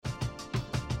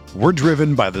We're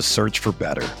driven by the search for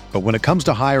better. But when it comes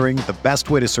to hiring, the best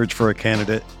way to search for a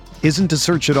candidate isn't to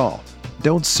search at all.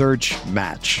 Don't search,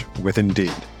 match with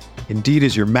Indeed. Indeed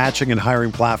is your matching and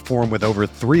hiring platform with over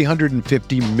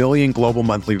 350 million global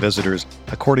monthly visitors,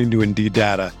 according to Indeed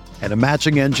data, and a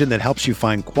matching engine that helps you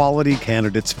find quality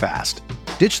candidates fast.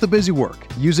 Ditch the busy work.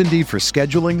 Use Indeed for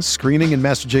scheduling, screening, and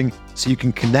messaging so you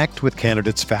can connect with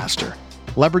candidates faster.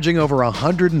 Leveraging over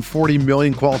 140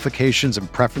 million qualifications and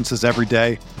preferences every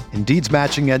day, Indeed's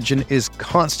matching engine is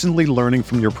constantly learning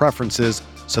from your preferences,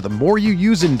 so the more you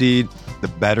use Indeed, the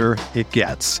better it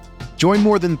gets. Join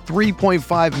more than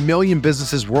 3.5 million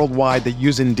businesses worldwide that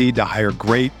use Indeed to hire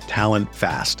great talent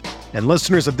fast. And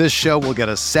listeners of this show will get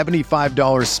a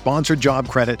 $75 sponsored job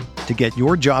credit to get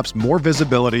your jobs more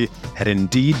visibility at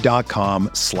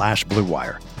Indeed.com/Blue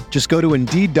Wire. Just go to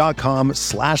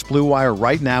Indeed.com/Blue Wire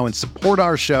right now and support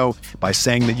our show by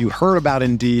saying that you heard about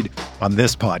Indeed on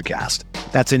this podcast.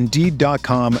 That's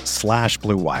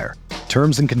Indeed.com/Blue Wire.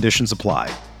 Terms and conditions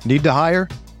apply. Need to hire?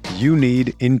 You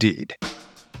need Indeed.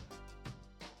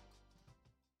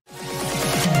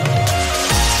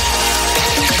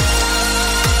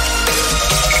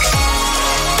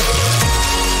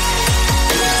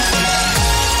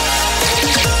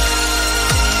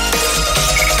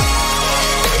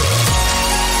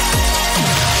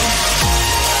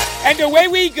 And away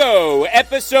we go,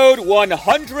 episode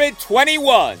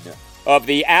 121 of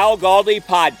the Al Galdi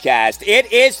podcast.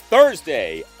 It is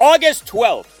Thursday, August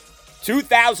 12th,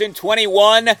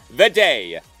 2021, the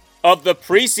day of the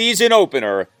preseason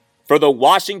opener for the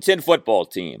Washington football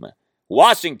team.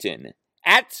 Washington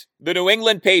at the New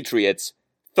England Patriots,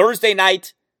 Thursday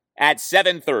night at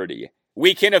 7:30.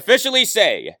 We can officially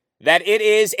say that it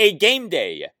is a game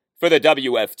day for the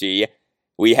WFT.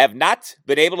 We have not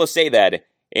been able to say that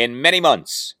in many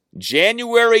months.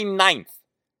 January 9th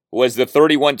was the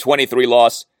 31-23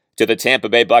 loss to the Tampa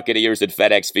Bay Buccaneers at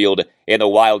FedEx Field in the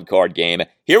wild card game.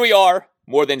 Here we are,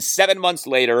 more than 7 months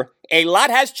later. A lot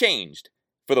has changed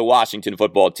for the Washington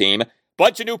football team.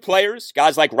 Bunch of new players,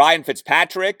 guys like Ryan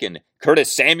Fitzpatrick and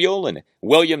Curtis Samuel and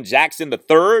William Jackson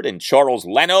III and Charles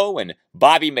Leno and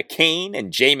Bobby McCain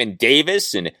and Jamin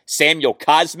Davis and Samuel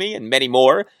Cosme and many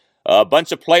more. A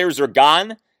bunch of players are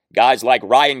gone. Guys like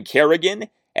Ryan Kerrigan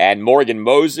and Morgan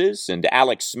Moses and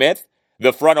Alex Smith.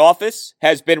 The front office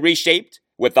has been reshaped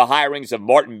with the hirings of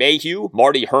Martin Mayhew,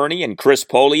 Marty Herney, and Chris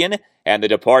Polian, and the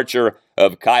departure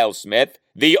of Kyle Smith.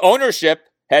 The ownership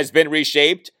has been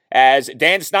reshaped as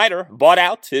Dan Snyder bought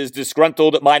out his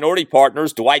disgruntled minority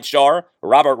partners Dwight Scharr,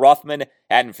 Robert Rothman,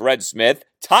 and Fred Smith.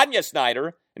 Tanya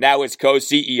Snyder now is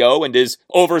co-CEO and is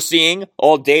overseeing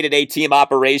all day-to-day team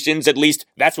operations. At least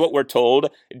that's what we're told.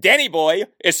 Danny Boy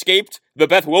escaped the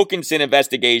Beth Wilkinson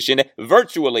investigation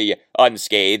virtually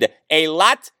unscathed. A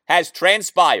lot has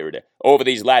transpired over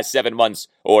these last 7 months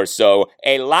or so.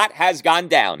 A lot has gone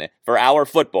down for our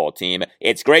football team.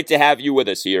 It's great to have you with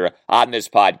us here on this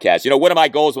podcast. You know, one of my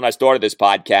goals when I started this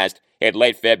podcast in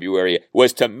late February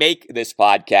was to make this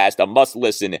podcast a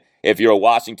must-listen if you're a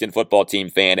Washington football team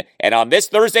fan. And on this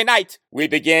Thursday night, we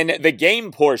begin the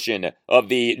game portion of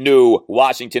the new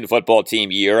Washington football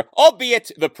team year,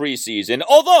 albeit the preseason.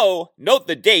 Although, note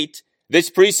the date, this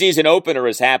preseason opener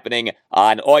is happening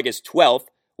on August 12th.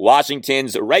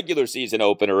 Washington's regular season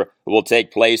opener will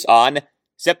take place on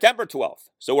September 12th.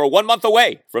 So we're 1 month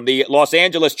away from the Los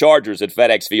Angeles Chargers at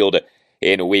FedEx Field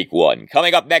in week 1.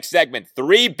 Coming up next segment,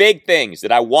 3 big things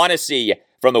that I want to see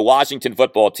from the Washington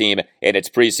football team in its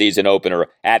preseason opener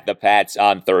at the Pats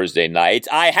on Thursday night.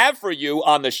 I have for you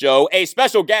on the show a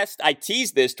special guest. I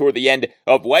teased this toward the end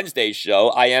of Wednesday's show.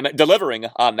 I am delivering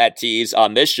on that tease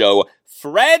on this show.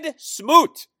 Fred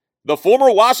Smoot, the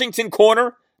former Washington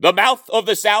corner, the mouth of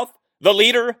the South, the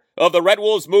leader of the Red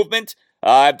Wolves movement.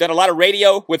 I've done a lot of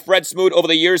radio with Fred Smoot over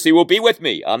the years. He will be with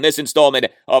me on this installment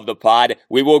of the pod.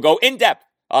 We will go in depth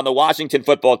on the Washington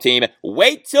football team.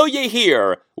 Wait till you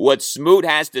hear what Smoot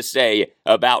has to say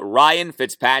about Ryan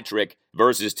Fitzpatrick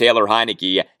versus Taylor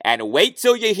Heineke. And wait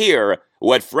till you hear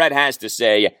what Fred has to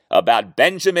say about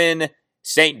Benjamin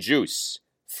St-Juste.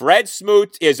 Fred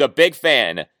Smoot is a big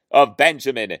fan of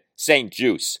Benjamin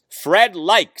St-Juste. Fred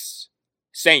likes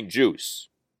St-Juste.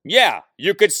 Yeah,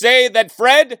 you could say that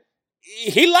Fred,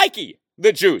 he likey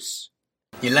the juice.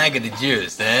 You like the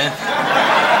juice, eh?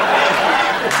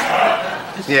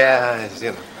 Yeah,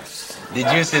 you know. The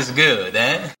juice is good,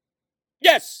 eh?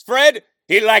 Yes, Fred,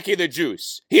 he likey the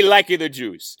juice. He likey the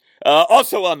juice.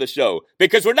 Also on the show,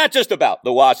 because we're not just about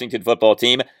the Washington football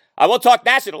team, I will talk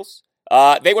Nationals.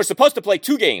 They were supposed to play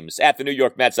 2 games at the New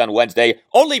York Mets on Wednesday,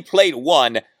 only played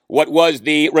 1. what was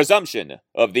the resumption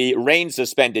of the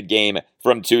rain-suspended game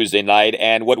from Tuesday night,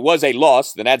 and what was a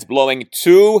loss, the Nets blowing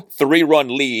 2 3-run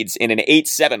leads in an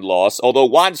 8-7 loss, although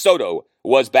Juan Soto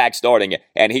was back starting,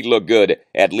 and he looked good,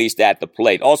 at least at the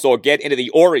plate. Also, I'll get into the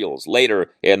Orioles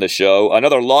later in the show.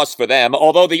 Another loss for them,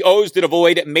 although the O's did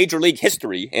avoid Major League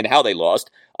history in how they lost.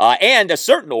 And a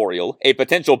certain Oriole, a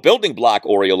potential building block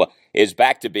Oriole, is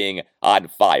back to being on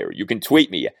fire. You can tweet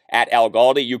me at Al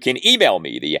Galdi. You can email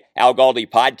me, the Al Galdi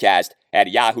podcast at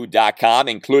yahoo.com,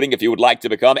 including if you would like to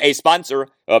become a sponsor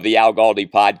of the Al Galdi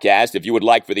podcast, if you would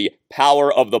like for the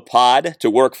power of the pod to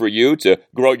work for you to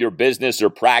grow your business or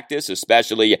practice,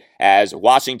 especially as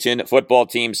Washington football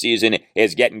team season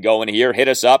is getting going here. Hit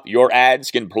us up. Your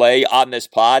ads can play on this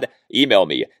pod. Email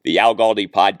me, the Al Galdi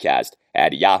podcast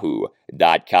at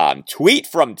yahoo.com. Tweet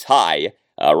from Ty.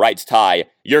 Writes Ty,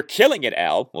 "You're killing it,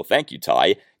 Al." Well, thank you,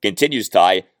 Ty. Continues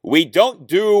Ty, "We don't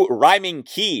do rhyming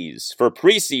keys for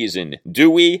preseason,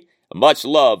 do we? Much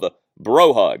love,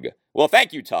 bro hug." Well,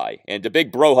 thank you, Ty. And a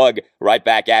big bro hug right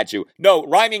back at you. No,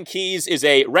 rhyming keys is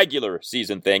a regular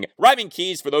season thing. Rhyming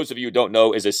keys, for those of you who don't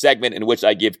know, is a segment in which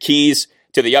I give keys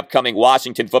to the upcoming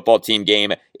Washington football team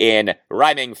game in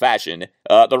rhyming fashion.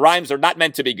 The rhymes are not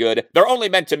meant to be good. They're only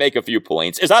meant to make a few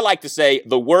points. As I like to say,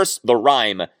 the worse the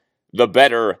rhyme, the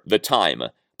better the time.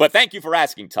 But thank you for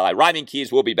asking, Ty. Rhyming keys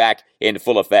will be back in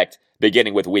full effect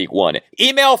beginning with week 1.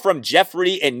 Email from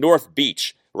Jeffrey in North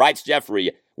Beach. Writes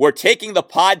Jeffrey, "We're taking the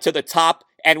pod to the top,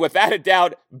 and without a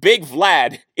doubt, Big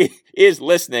Vlad is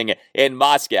listening in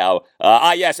Moscow."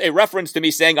 Yes, a reference to me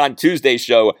saying on Tuesday's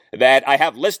show that I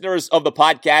have listeners of the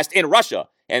podcast in Russia,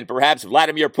 and perhaps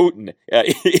Vladimir Putin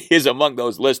is among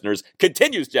those listeners.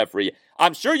 Continues Jeffrey,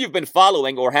 "I'm sure you've been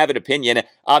following or have an opinion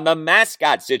on the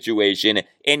mascot situation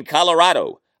in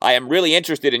Colorado. I am really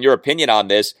interested in your opinion on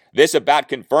this. This about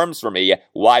confirms for me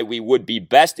why we would be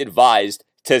best advised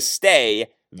to stay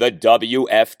the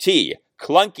WFT.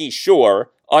 Clunky,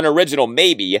 sure. Unoriginal,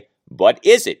 maybe. But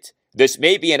is it? This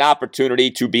may be an opportunity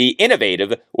to be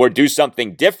innovative or do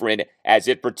something different as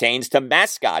it pertains to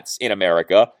mascots in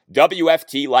America.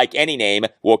 WFT, like any name,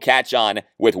 will catch on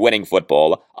with winning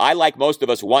football. I, like most of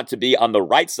us, want to be on the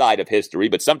right side of history,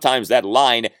 but sometimes that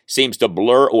line seems to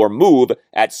blur or move.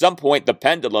 At some point, the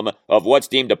pendulum of what's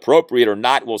deemed appropriate or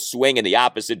not will swing in the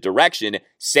opposite direction.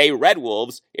 Say Red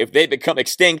Wolves, if they become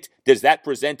extinct, does that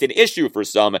present an issue for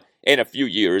some in a few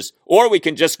years? Or we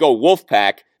can just go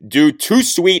Wolfpack, do 2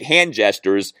 sweet hand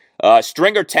gestures,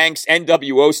 Stringer Tanks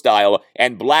NWO style,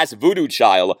 and blast Voodoo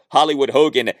Child Hollywood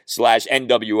Hogan /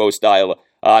 NWO style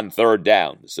on third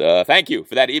downs. Thank you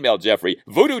for that email, Jeffrey.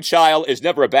 Voodoo Child is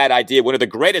never a bad idea. One of the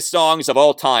greatest songs of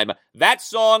all time. That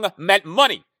song meant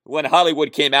money when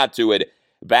Hollywood came out to it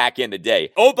back in the day.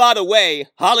 Oh, by the way,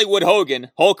 Hollywood Hogan,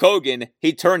 Hulk Hogan,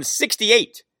 he turned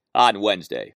 68 on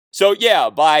Wednesday. So yeah,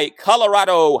 by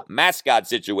Colorado mascot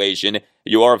situation,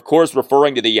 you are of course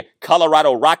referring to the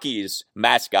Colorado Rockies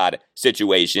mascot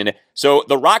situation. So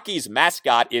the Rockies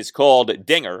mascot is called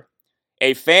Dinger.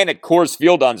 A fan at Coors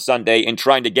Field on Sunday, in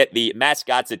trying to get the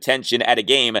mascot's attention at a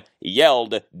game,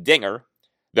 yelled Dinger.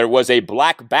 There was a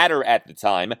black batter at the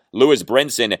time, Lewis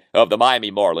Brinson of the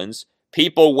Miami Marlins.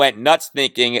 People went nuts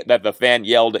thinking that the fan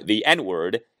yelled the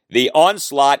N-word. The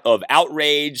onslaught of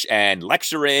outrage and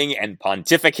lecturing and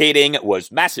pontificating was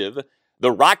massive.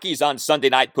 The Rockies on Sunday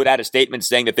night put out a statement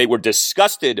saying that they were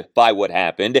disgusted by what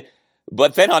happened.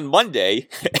 But then on Monday,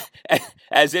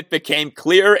 as it became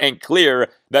clear and clear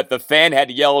that the fan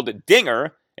had yelled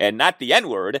Dinger and not the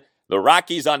N-word, the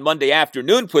Rockies on Monday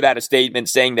afternoon put out a statement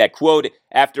saying that, quote,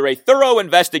 after a thorough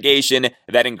investigation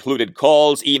that included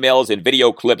calls, emails, and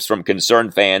video clips from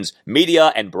concerned fans,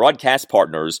 media, and broadcast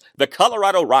partners, the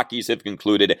Colorado Rockies have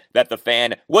concluded that the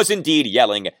fan was indeed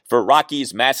yelling for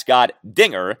Rockies mascot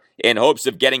Dinger in hopes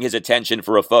of getting his attention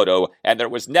for a photo, and there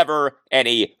was never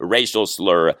any racial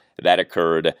slur that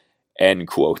occurred, end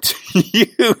quote.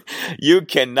 You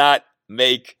cannot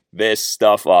make this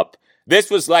stuff up.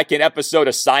 This was like an episode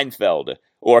of Seinfeld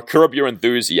or Curb Your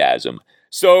Enthusiasm.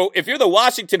 So if you're the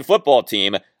Washington football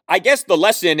team, I guess the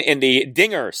lesson in the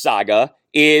Dinger saga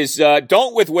is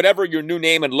don't, with whatever your new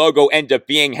name and logo end up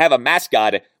being, have a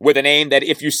mascot with a name that,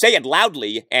 if you say it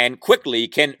loudly and quickly,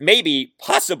 can maybe,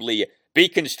 possibly be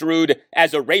construed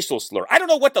as a racial slur. I don't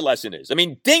know what the lesson is. I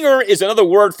mean, Dinger is another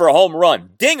word for a home run.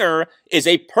 Dinger is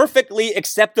a perfectly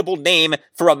acceptable name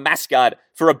for a mascot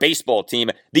for a baseball team.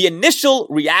 The initial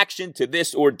reaction to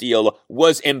this ordeal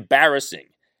was embarrassing.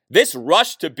 This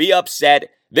rush to be upset,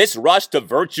 this rush to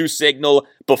virtue signal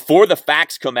before the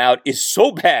facts come out is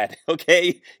so bad,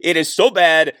 okay? It is so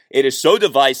bad, it is so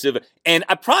divisive, and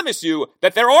I promise you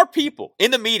that there are people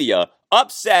in the media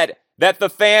upset that the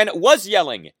fan was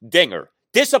yelling dinger.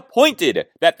 Disappointed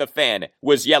that the fan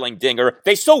was yelling dinger.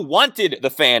 They so wanted the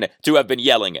fan to have been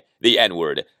yelling the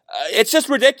N-word. It's just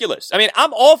ridiculous. I mean,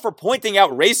 I'm all for pointing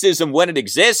out racism when it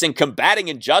exists and combating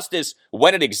injustice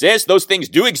when it exists. Those things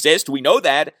do exist. We know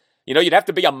that. You know, you'd have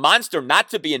to be a monster not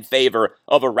to be in favor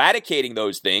of eradicating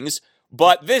those things.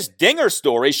 But this dinger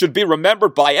story should be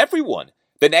remembered by everyone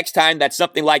the next time that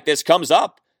something like this comes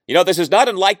up. You know, this is not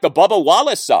unlike the Bubba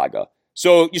Wallace saga.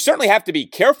 So you certainly have to be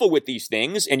careful with these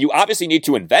things, and you obviously need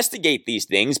to investigate these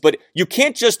things, but you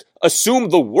can't just assume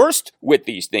the worst with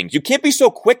these things. You can't be so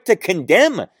quick to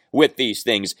condemn with these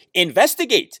things.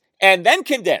 Investigate and then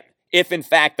condemn if, in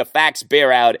fact, the facts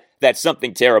bear out that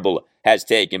something terrible has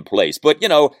taken place. But, you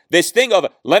know, this thing of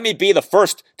let me be the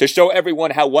first to show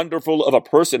everyone how wonderful of a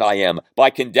person I am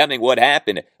by condemning what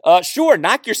happened. Sure,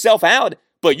 knock yourself out,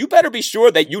 but you better be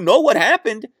sure that you know what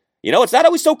happened. You know, it's not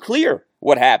always so clear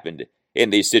what happened in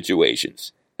these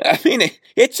situations. I mean,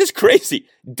 it's just crazy.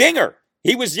 Dinger.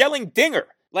 He was yelling dinger.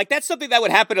 Like, that's something that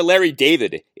would happen to Larry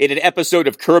David in an episode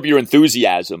of Curb Your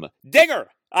Enthusiasm. Dinger.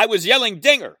 I was yelling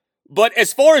dinger. But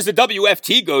as far as the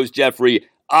WFT goes, Jeffrey,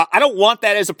 I don't want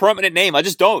that as a permanent name. I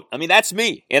just don't. I mean, that's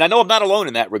me. And I know I'm not alone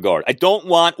in that regard. I don't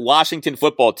want Washington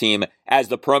Football Team as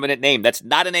the permanent name. That's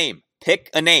not a name. Pick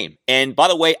a name. And by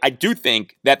the way, I do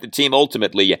think that the team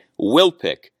ultimately will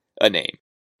pick a name.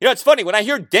 You know, it's funny. When I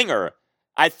hear dinger,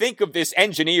 I think of this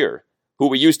engineer who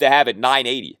we used to have at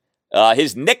 980.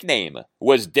 His nickname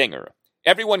was Dinger.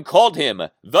 Everyone called him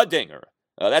the Dinger.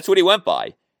 That's what he went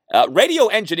by. Radio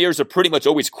engineers are pretty much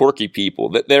always quirky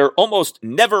people. They're almost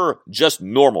never just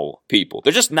normal people.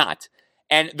 They're just not.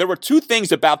 And there were two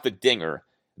things about the Dinger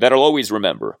that I'll always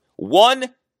remember.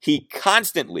 One, he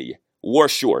constantly wore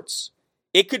shorts.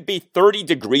 It could be 30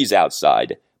 degrees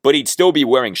outside, but he'd still be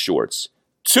wearing shorts.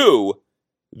 Two,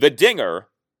 the Dinger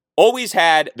always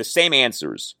had the same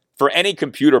answers for any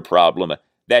computer problem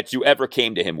that you ever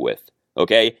came to him with,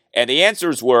 okay? And the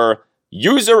answers were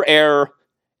user error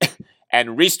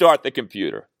and restart the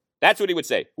computer. That's what he would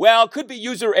say. Well, it could be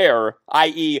user error,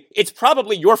 i.e., it's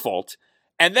probably your fault.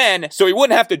 And then, so he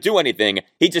wouldn't have to do anything,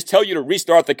 he'd just tell you to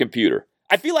restart the computer.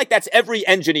 I feel like that's every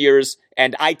engineer's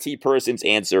and IT person's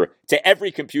answer to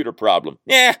every computer problem.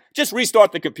 Yeah, just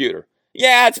restart the computer.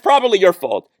 Yeah, it's probably your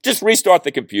fault. Just restart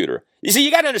the computer. You see,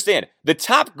 you got to understand, the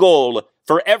top goal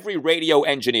for every radio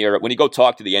engineer, when you go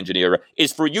talk to the engineer,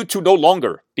 is for you to no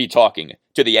longer be talking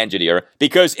to the engineer,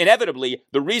 because inevitably,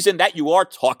 the reason that you are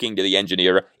talking to the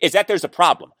engineer is that there's a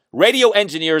problem. Radio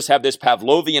engineers have this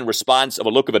Pavlovian response of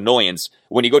a look of annoyance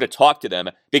when you go to talk to them,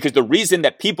 because the reason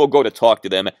that people go to talk to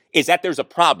them is that there's a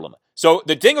problem. So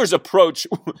the Dinger's approach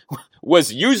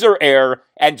was user error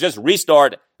and just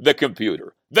restart the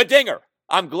computer. The Dinger.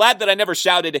 I'm glad that I never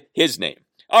shouted his name.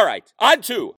 All right, on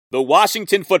to the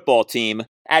Washington Football Team,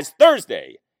 as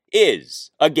Thursday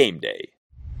is a game day.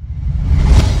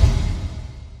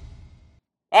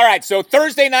 All right, so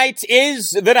Thursday night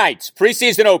is the night.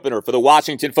 Preseason opener for the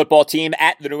Washington Football Team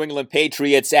at the New England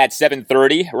Patriots at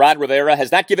 7:30. Ron Rivera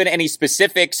has not given any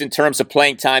specifics in terms of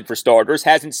playing time for starters,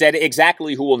 hasn't said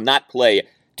exactly who will not play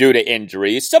due to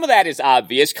injuries. Some of that is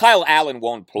obvious. Kyle Allen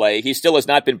won't play. He still has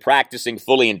not been practicing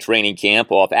fully in training camp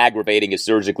off aggravating his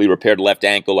surgically repaired left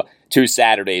ankle 2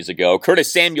 Saturdays ago.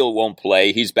 Curtis Samuel won't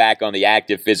play. He's back on the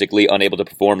active, physically unable to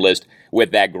perform list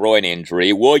with that groin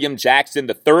injury. William Jackson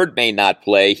III may not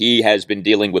play. He has been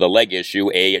dealing with a leg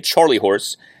issue, a Charlie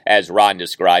horse, as Ron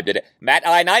described it. Matt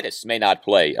Ioannidis may not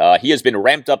play. He has been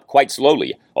ramped up quite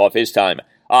slowly off his time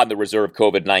on the reserve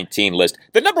COVID-19 list.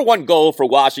 The number one goal for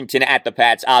Washington at the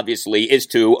Pats, obviously, is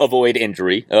to avoid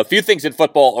injury. A few things in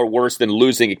football are worse than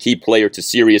losing a key player to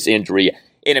serious injury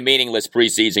in a meaningless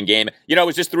preseason game. You know, it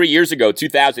was just 3 years ago,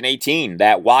 2018,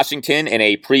 that Washington, in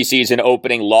a preseason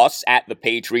opening loss at the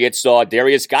Patriots, saw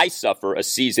Darius Geis suffer a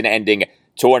season-ending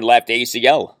torn left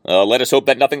ACL. Let us hope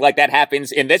that nothing like that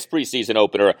happens in this preseason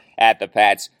opener at the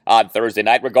Pats on Thursday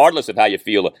night, regardless of how you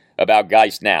feel about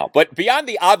Geis now. But beyond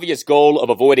the obvious goal of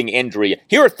avoiding injury,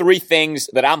 here are 3 things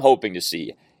that I'm hoping to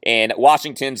see in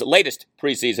Washington's latest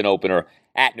preseason opener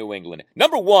at New England.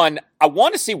 Number 1, I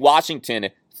want to see Washington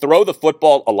throw the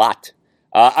football a lot.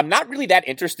 I'm not really that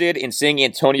interested in seeing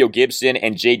Antonio Gibson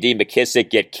and J.D. McKissic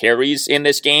get carries in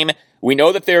this game. We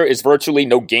know that there is virtually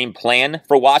no game plan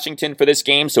for Washington for this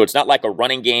game, so it's not like a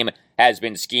running game has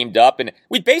been schemed up. And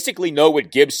we basically know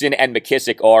what Gibson and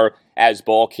McKissic are as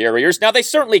ball carriers. Now, they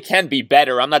certainly can be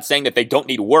better. I'm not saying that they don't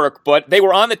need work, but they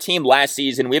were on the team last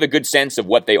season. We have a good sense of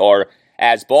what they are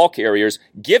as ball carriers,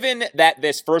 given that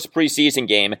this first preseason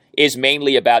game is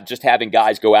mainly about just having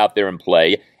guys go out there and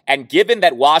play, and given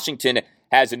that Washington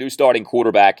has a new starting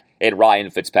quarterback in Ryan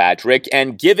Fitzpatrick.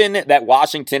 And given that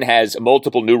Washington has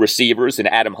multiple new receivers in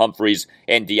Adam Humphries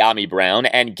and De'Ami Brown,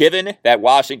 and given that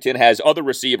Washington has other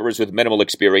receivers with minimal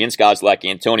experience, guys like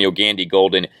Antonio Gandy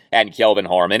Golden and Kelvin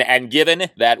Harmon, and given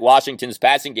that Washington's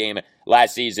passing game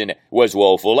last season was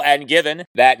woeful, and given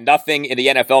that nothing in the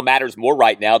NFL matters more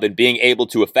right now than being able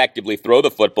to effectively throw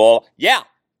the football, yeah,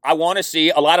 I want to see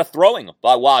a lot of throwing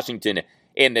by Washington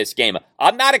in this game.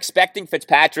 I'm not expecting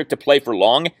Fitzpatrick to play for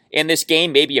long in this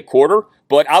game, maybe a quarter,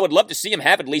 but I would love to see him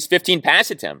have at least 15 pass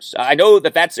attempts. I know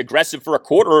that that's aggressive for a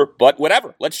quarter, but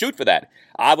whatever. Let's shoot for that.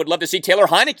 I would love to see Taylor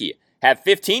Heineke have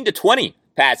 15 to 20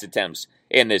 pass attempts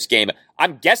in this game.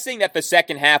 I'm guessing that the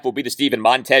second half will be the Steven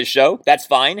Montez show. That's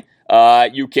fine.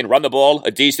 You can run the ball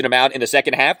a decent amount in the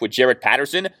second half with Jaret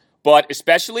Patterson, but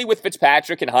especially with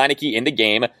Fitzpatrick and Heineke in the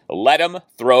game, let him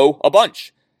throw a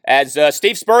bunch. As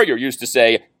Steve Spurrier used to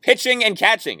say, pitching and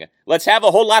catching. Let's have a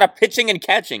whole lot of pitching and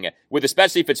catching with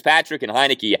especially Fitzpatrick and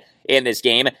Heineke in this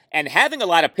game. And having a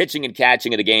lot of pitching and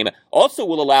catching in the game also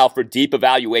will allow for deep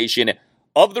evaluation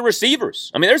of the receivers.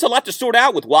 I mean, there's a lot to sort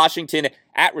out with Washington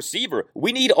at receiver.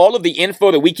 We need all of the info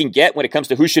that we can get when it comes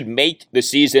to who should make the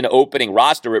season opening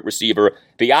roster at receiver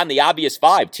beyond the obvious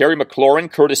five. Terry McLaurin,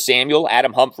 Curtis Samuel,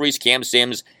 Adam Humphries, Cam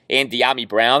Sims, and De'Ami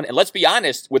Brown. And let's be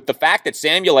honest, with the fact that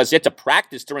Samuel has yet to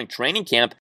practice during training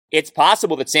camp, it's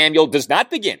possible that Samuel does not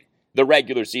begin the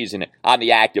regular season on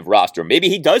the active roster. Maybe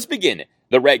he does begin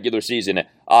the regular season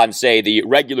on, say, the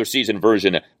regular season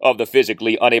version of the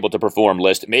physically unable to perform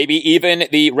list. Maybe even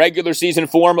the regular season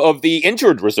form of the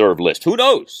injured reserve list. Who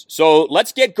knows? So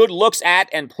let's get good looks at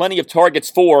and plenty of targets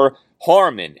for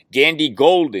Harmon, Gandy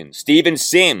Golden, Steven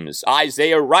Sims,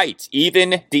 Isaiah Wright,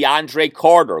 even DeAndre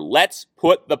Carter. Let's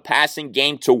put the passing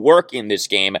game to work in this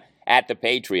game at the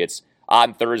Patriots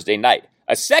on Thursday night.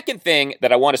 A second thing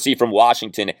that I want to see from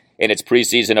Washington in its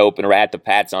preseason opener at the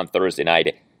Pats on Thursday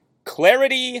night,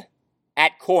 clarity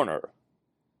at corner.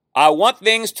 I want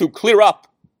things to clear up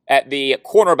at the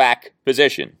cornerback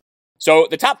position. So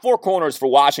the top four corners for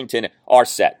Washington are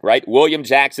set, right? William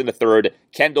Jackson III,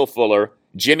 Kendall Fuller,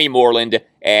 Jimmy Moreland,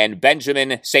 and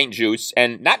Benjamin St-Juste,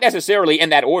 and not necessarily in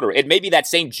that order. It may be that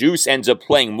St-Juste ends up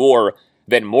playing more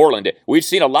than Moreland. We've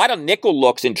seen a lot of nickel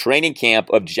looks in training camp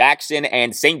of Jackson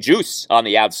and St-Juste on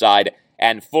the outside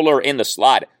and Fuller in the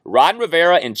slot. Ron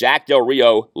Rivera and Jack Del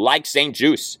Rio like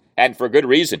St-Juste, and for good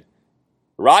reason.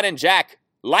 Ron and Jack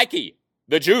likey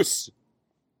the juice.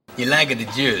 You like the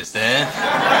juice, eh?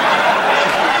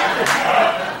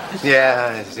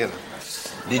 Yeah, you know.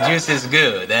 The juice is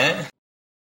good, eh?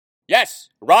 Yes,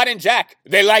 Rod and Jack,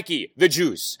 they likey the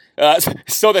juice.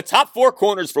 So the top four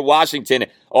corners for Washington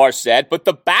are set, but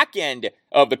the back end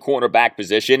of the cornerback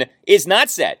position is not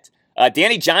set.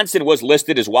 Danny Johnson was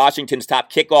listed as Washington's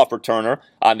top kickoff returner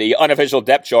on the unofficial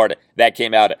depth chart that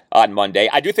came out on Monday.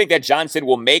 I do think that Johnson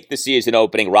will make the season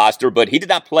opening roster, but he did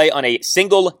not play on a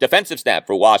single defensive snap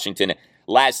for Washington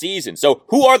last season. So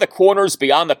who are the corners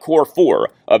beyond the core four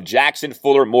of Jackson,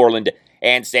 Fuller, Moreland,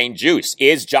 and St-Juste?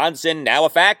 Is Johnson now a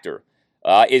factor?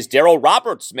 Is Darrell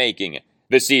Roberts making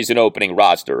the season opening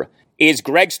roster? Is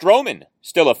Greg Stroman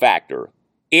still a factor?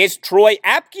 Is Troy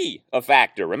Apke a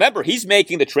factor? Remember, he's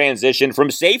making the transition from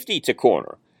safety to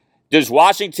corner. Does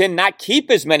Washington not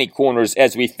keep as many corners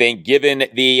as we think, given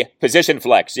the position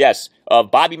flex, yes,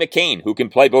 of Bobby McCain, who can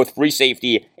play both free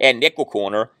safety and nickel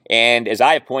corner, and as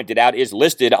I have pointed out, is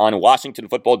listed on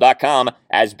WashingtonFootball.com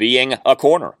as being a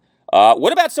corner?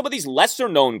 What about some of these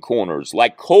lesser-known corners,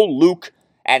 like Cole Luke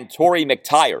and Torrey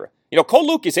McTyer? You know, Cole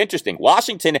Luke is interesting.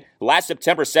 Washington last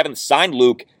September 7th signed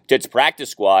Luke to its practice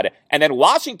squad, and then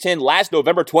Washington last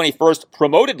November 21st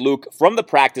promoted Luke from the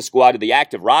practice squad to the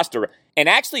active roster and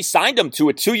actually signed him to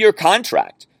a 2-year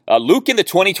contract. Luke in the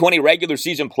 2020 regular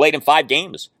season played in 5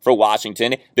 games for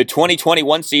Washington. The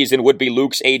 2021 season would be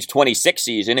Luke's age 26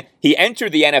 season. He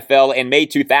entered the NFL in May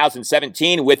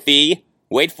 2017 with the,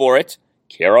 wait for it,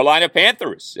 Carolina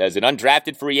Panthers as an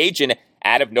undrafted free agent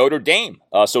out of Notre Dame.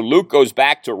 So Luke goes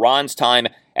back to Ron's time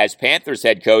as Panthers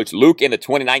head coach. Luke in the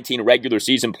 2019 regular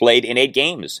season played in 8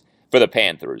 games for the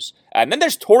Panthers. And then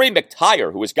there's Torrey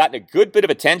McTyer, who has gotten a good bit of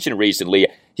attention recently.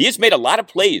 He has made a lot of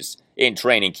plays in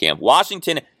training camp.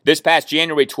 Washington, this past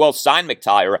January 12th, signed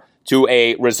McTyer to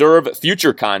a reserve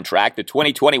future contract. The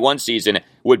 2021 season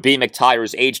would be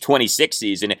McTyer's age 26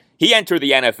 season. He entered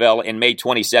the NFL in May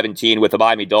 2017 with the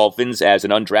Miami Dolphins as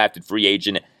an undrafted free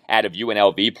agent out of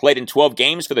UNLV, played in 12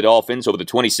 games for the Dolphins over the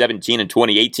 2017 and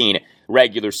 2018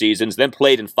 regular seasons, then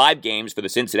played in 5 games for the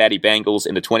Cincinnati Bengals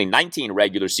in the 2019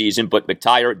 regular season, but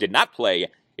McTyer did not play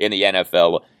in the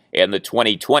NFL in the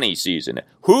 2020 season.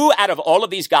 Who out of all of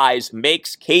these guys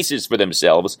makes cases for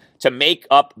themselves to make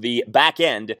up the back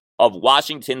end of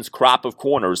Washington's crop of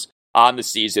corners on the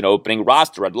season opening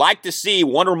roster? I'd like to see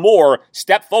one or more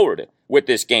step forward with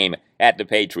this game at the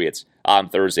Patriots on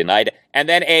Thursday night. And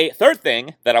then a third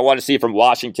thing that I want to see from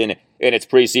Washington in its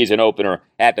preseason opener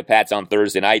at the Pats on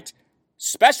Thursday night: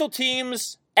 special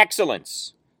teams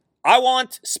excellence. I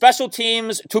want special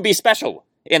teams to be special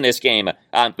in this game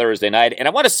on Thursday night, and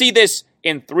I want to see this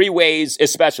in three ways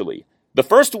especially. The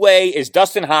first way is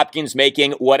Dustin Hopkins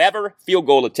making whatever field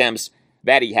goal attempts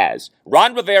that he has.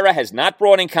 Ron Rivera has not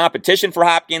brought in competition for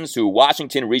Hopkins, who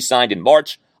Washington re-signed in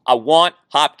March. I want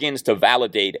Hopkins to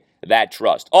validate that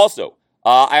trust. Also,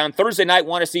 I on Thursday night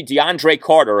want to see DeAndre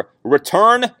Carter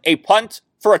return a punt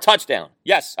for a touchdown.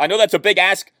 Yes, I know that's a big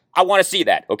ask. I want to see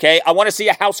that, okay? I want to see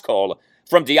a house call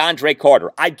from DeAndre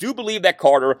Carter. I do believe that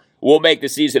Carter will make the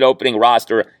season opening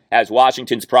roster as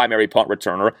Washington's primary punt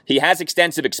returner. He has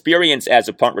extensive experience as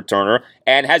a punt returner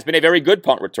and has been a very good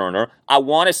punt returner. I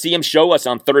want to see him show us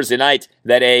on Thursday night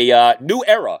that a new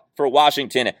era for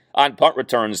Washington on punt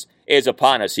returns is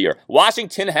upon us here.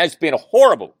 Washington has been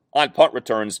horrible on punt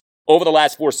returns over the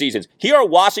last 4 seasons. Here are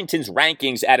Washington's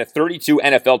rankings out of 32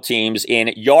 NFL teams in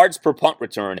yards per punt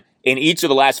return in each of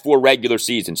the last 4 regular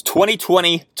seasons.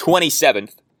 2020,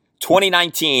 27th.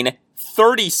 2019,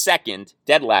 32nd,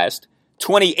 dead last.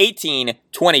 2018,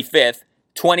 25th.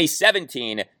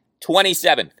 2017,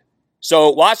 27th. So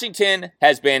Washington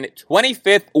has been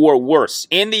 25th or worse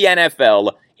in the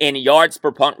NFL in yards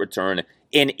per punt return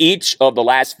in each of the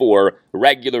last 4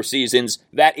 regular seasons.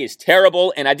 That is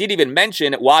terrible, and I didn't even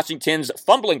mention Washington's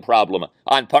fumbling problem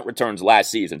on punt returns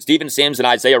last season. Steven Sims and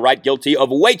Isaiah Wright guilty of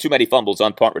way too many fumbles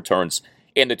on punt returns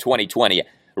in the 2020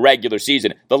 regular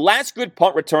season. The last good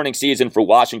punt returning season for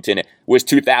Washington was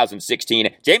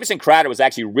 2016. Jamison Crowder was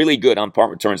actually really good on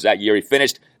punt returns that year. He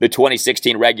finished the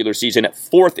 2016 regular season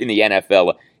 4th in the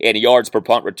NFL in yards per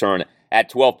punt return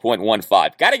at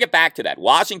 12.15. Got to get back to that.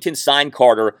 Washington signed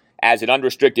Carter as an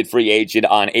unrestricted free agent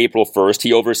on April 1st.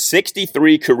 He, over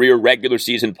 63 career regular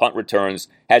season punt returns,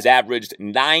 has averaged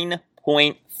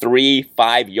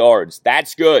 9.35 yards.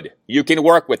 That's good. You can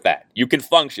work with that. You can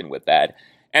function with that.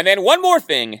 And then one more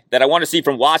thing that I want to see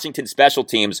from Washington special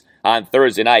teams on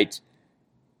Thursday night: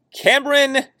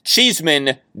 Cameron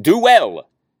Cheeseman do well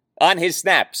on his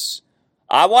snaps.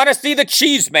 I want to see the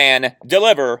Cheeseman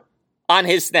deliver on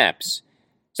his snaps.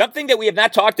 Something that we have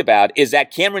not talked about is that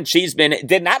Cameron Cheeseman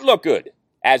did not look good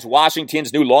as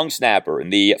Washington's new long snapper in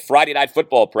the Friday night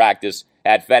football practice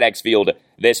at FedEx Field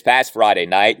this past Friday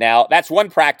night. Now, that's one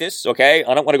practice, okay?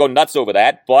 I don't want to go nuts over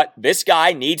that, but this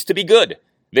guy needs to be good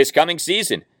this coming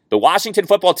season. The Washington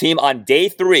football team on day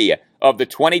 3 of the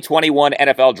 2021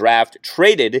 NFL Draft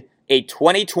traded a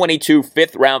 2022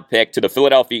 fifth-round pick to the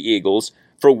Philadelphia Eagles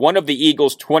for one of the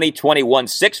Eagles' 2021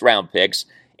 sixth-round picks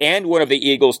and one of the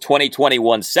Eagles'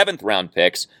 2021 seventh-round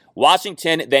picks.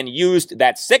 Washington then used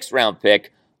that sixth-round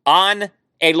pick on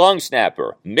a long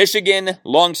snapper, Michigan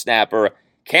long snapper,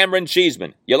 Cameron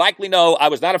Cheeseman. You likely know I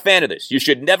was not a fan of this. You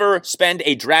should never spend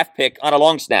a draft pick on a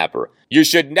long snapper. You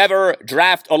should never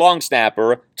draft a long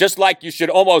snapper, just like you should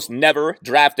almost never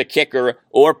draft a kicker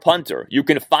or punter. You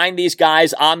can find these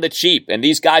guys on the cheap, and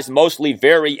these guys mostly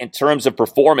vary in terms of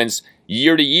performance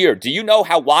year to year. Do you know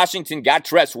how Washington got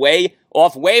Tress Way?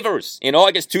 Off waivers in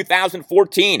August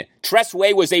 2014. Tress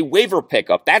Way was a waiver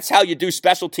pickup. That's how you do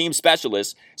special team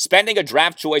specialists. Spending a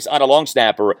draft choice on a long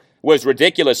snapper was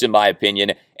ridiculous in my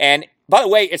opinion. And by the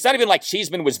way, it's not even like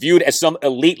Cheeseman was viewed as some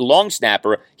elite long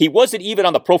snapper. He wasn't even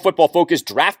on the Pro Football Focus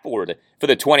draft board for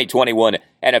the 2021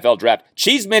 NFL Draft.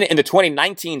 Cheeseman in the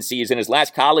 2019 season, his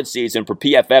last college season for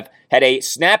PFF, had a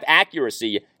snap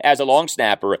accuracy as a long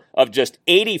snapper of just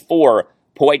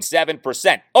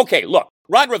 84.7%. Okay, look.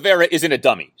 Ron Rivera isn't a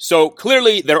dummy, so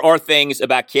clearly there are things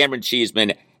about Cameron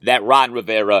Cheeseman that Ron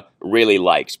Rivera really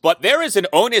likes. But there is an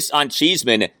onus on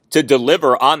Cheeseman to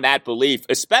deliver on that belief,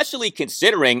 especially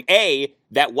considering, A,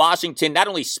 that Washington not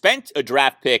only spent a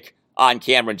draft pick on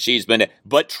Cameron Cheeseman,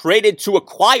 but traded to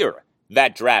acquire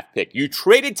that draft pick. You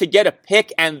traded to get a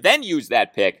pick and then use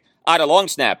that pick on a long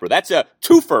snapper. That's a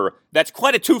twofer. That's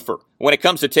quite a twofer when it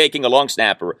comes to taking a long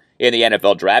snapper in the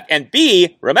NFL Draft. And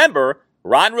B, remember,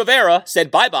 Ron Rivera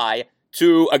said bye-bye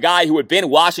to a guy who had been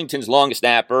Washington's long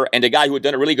snapper and a guy who had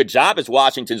done a really good job as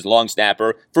Washington's long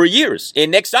snapper for years in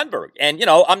Nick Sundberg. And, you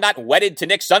know, I'm not wedded to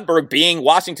Nick Sundberg being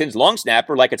Washington's long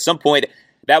snapper. Like, at some point,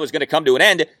 that was going to come to an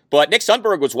end. But Nick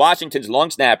Sundberg was Washington's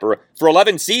long snapper for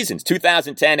 11 seasons,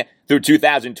 2010 through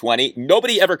 2020.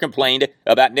 Nobody ever complained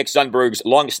about Nick Sundberg's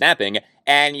long snapping.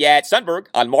 And yet Sundberg,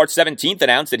 on March 17th,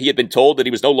 announced that he had been told that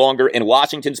he was no longer in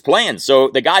Washington's plans. So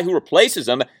the guy who replaces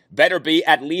him better be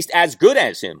at least as good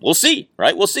as him. We'll see,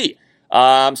 right? We'll see.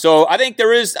 So I think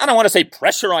there is, I don't want to say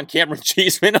pressure on Cameron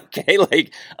Cheeseman, okay?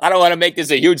 Like, I don't want to make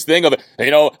this a huge thing of,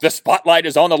 the spotlight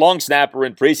is on the long snapper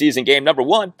in preseason game number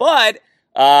 1, but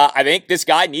I think this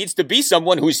guy needs to be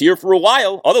someone who's here for a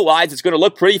while. Otherwise, it's going to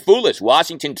look pretty foolish.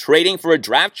 Washington trading for a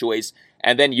draft choice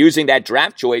and then using that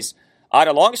draft choice on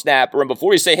a long snapper. And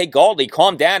before you say, hey, Galdi,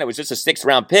 calm down, it was just a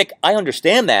 6th-round pick, I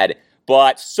understand that,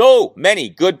 but so many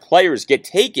good players get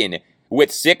taken with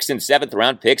 6th and 7th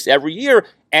round picks every year.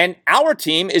 And our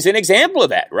team is an example of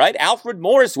that, right? Alfred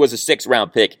Morris was a 6th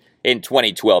round pick in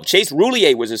 2012. Chase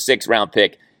Roulier was a 6th round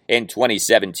pick in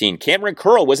 2017. Cameron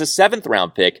Curl was a 7th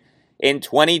round pick in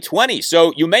 2020.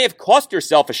 So you may have cost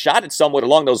yourself a shot at someone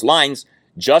along those lines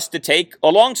just to take a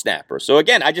long snapper. So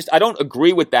again, I don't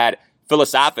agree with that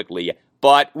philosophically,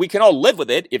 but we can all live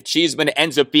with it if Cheeseman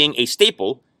ends up being a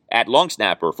staple at long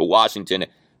snapper for Washington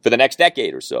for the next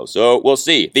decade or so. So we'll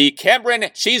see. The Cameron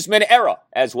Cheeseman era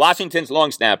as Washington's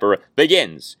long snapper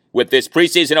begins with this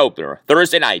preseason opener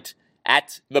Thursday night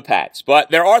at the Pats. But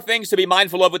there are things to be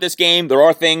mindful of with this game. There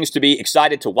are things to be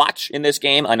excited to watch in this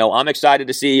game. I know I'm excited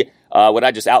to see what I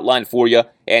just outlined for you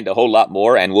and a whole lot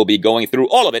more, and we'll be going through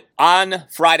all of it on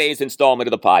Friday's installment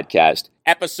of the podcast,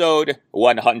 episode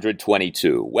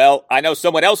 122. Well, I know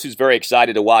someone else who's very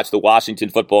excited to watch the Washington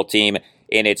football team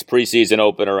in its preseason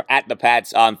opener at the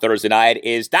Pats on Thursday night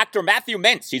is Dr. Matthew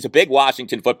Mintz. He's a big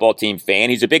Washington football team fan.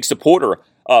 He's a big supporter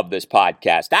of this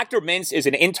podcast. Dr. Mintz is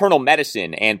an internal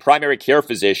medicine and primary care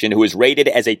physician who is rated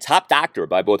as a top doctor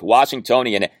by both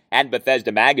Washingtonian and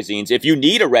Bethesda magazines. If you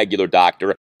need a regular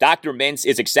doctor, Dr. Mintz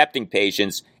is accepting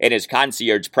patients in his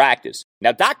concierge practice.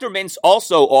 Now, Dr. Mintz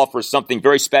also offers something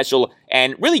very special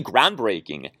and really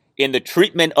groundbreaking in the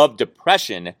treatment of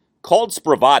depression called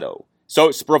Spravato. So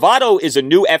Spravato is a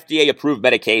new FDA-approved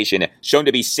medication shown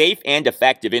to be safe and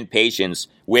effective in patients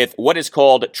with what is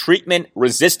called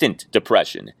treatment-resistant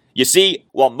depression. You see,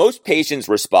 while most patients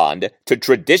respond to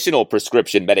traditional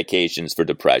prescription medications for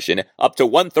depression, up to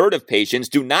 1/3 of patients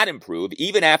do not improve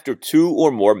even after 2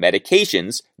 or more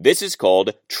medications. This is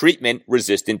called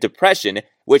treatment-resistant depression,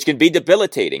 which can be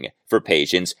debilitating for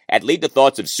patients and lead to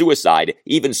thoughts of suicide,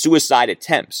 even suicide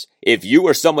attempts. If you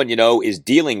or someone you know is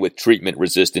dealing with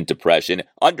treatment-resistant depression,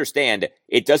 understand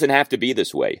it doesn't have to be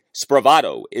this way.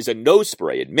 Spravato is a nose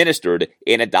spray administered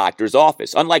in a doctor's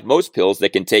office. Unlike most pills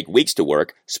that can take weeks to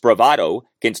work, Spravato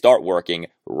can start working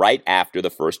right after the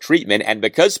first treatment, and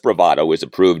because Spravato is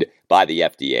approved by the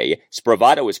FDA,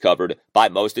 Spravato is covered by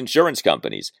most insurance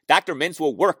companies. Dr. Mintz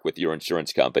will work with your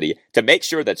insurance company to make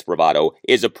sure that Spravato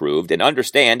is approved, and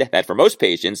understand that for most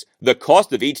patients, the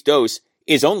cost of each dose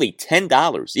is only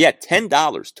 $10. Yeah,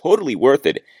 $10. Totally worth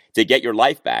it to get your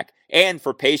life back. And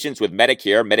for patients with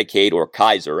Medicare, Medicaid, or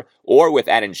Kaiser, or with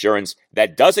an insurance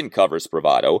that doesn't cover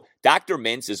Spravato, Dr.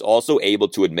 Mintz is also able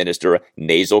to administer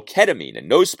nasal ketamine, a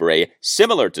nose spray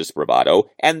similar to Spravato,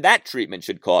 and that treatment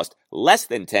should cost less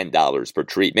than $10 per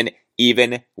treatment,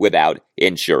 even without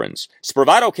insurance.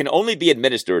 Spravato can only be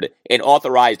administered in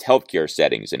authorized healthcare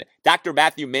settings, and Dr.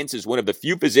 Matthew Mintz is one of the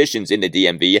few physicians in the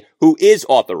DMV who is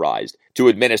authorized to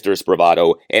administer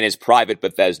Spravato in his private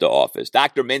Bethesda office.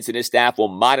 Dr. Mintz and his staff will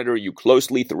monitor you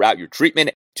closely throughout your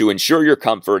treatment to ensure your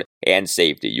comfort and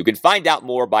safety. You can find out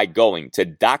more by going to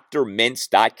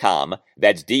drmintz.com,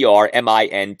 that's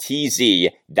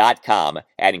drmintz.com,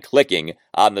 and clicking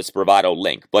on the Spravato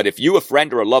link. But if you, a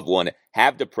friend, or a loved one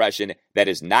have depression that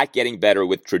is not getting better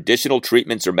with traditional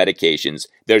treatments or medications,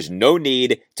 there's no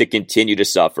need to continue to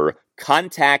suffer.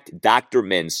 Contact Dr.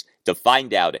 Mintz to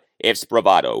find out if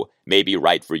Spravato may be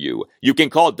right for you. You can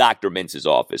call Dr. Mintz's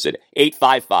office at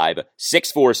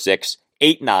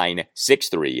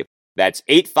 855-646-8963. That's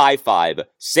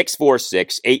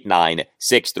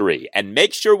 855-646-8963. And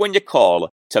make sure when you call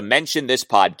to mention this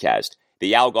podcast,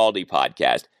 the Al Galdi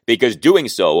podcast, because doing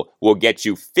so will get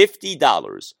you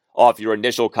 $50 off your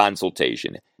initial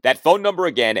consultation. That phone number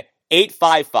again,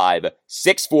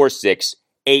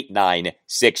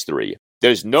 855-646-8963.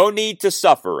 There's no need to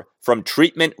suffer from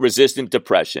treatment-resistant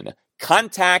depression.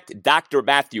 Contact Dr.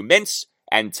 Matthew Mintz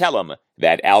and tell him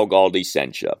that Al Galdi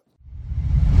sent you.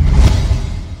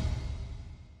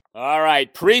 All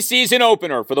right, preseason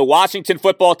opener for the Washington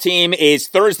football team is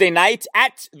Thursday night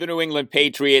at the New England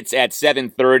Patriots at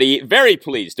 7:30. Very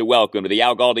pleased to welcome to the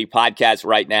Al Galdi podcast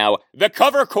right now, the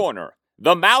cover corner,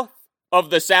 the mouth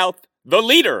of the South, the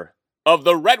leader of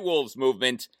the Red Wolves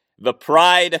movement, the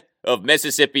pride of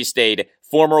Mississippi State,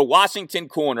 former Washington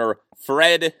corner,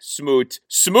 Fred Smoot.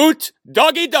 Smoot,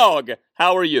 doggy dog,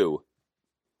 how are you?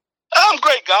 I'm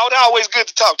great, God. Always good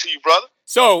to talk to you, brother.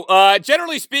 So,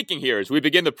 generally speaking here, as we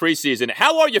begin the preseason,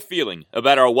 how are you feeling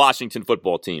about our Washington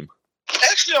football team?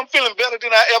 Actually, I'm feeling better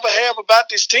than I ever have about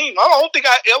this team. I don't think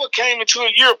I ever came into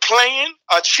a year playing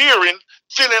or cheering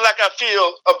feeling like I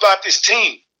feel about this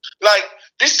team. Like,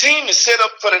 this team is set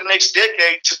up for the next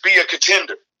decade to be a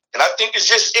contender. And I think it's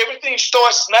just everything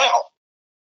starts now.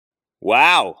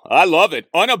 Wow, I love it.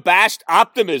 Unabashed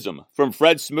optimism from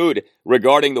Fred Smoot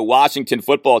regarding the Washington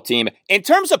football team. In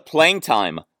terms of playing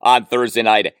time on Thursday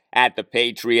night at the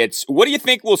Patriots, what do you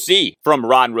think we'll see from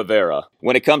Ron Rivera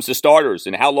when it comes to starters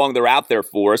and how long they're out there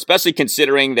for, especially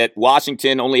considering that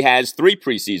Washington only has 3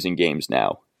 preseason games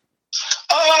now?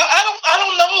 I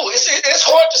don't know. It's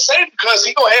hard to say because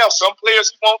he's going to have some players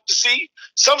he wants to see,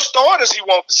 some starters he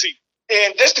wants to see.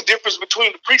 And that's the difference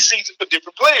between the preseason for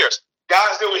different players.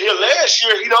 Guys that were here last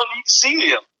year, he don't need to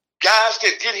see them. Guys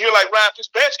that get here like Ryan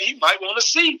Fitzpatrick, he might want to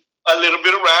see a little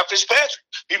bit of Ryan Fitzpatrick.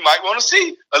 He might want to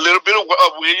see a little bit of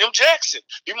William Jackson.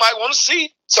 He might want to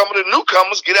see some of the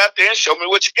newcomers get out there and show me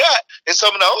what you got. And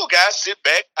some of the old guys sit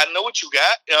back. I know what you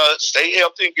got. Stay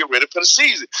healthy and get ready for the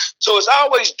season. So it's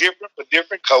always different for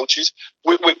different coaches.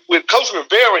 With Coach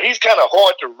Rivera, he's kind of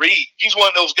hard to read. He's one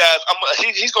of those guys.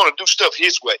 He's going to do stuff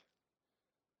his way.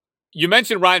 You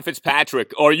mentioned Ryan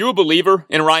Fitzpatrick. Are you a believer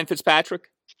in Ryan Fitzpatrick?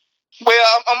 Well,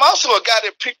 I'm also a guy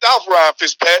that picked off Ryan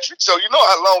Fitzpatrick, so you know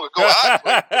how long ago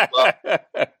I played.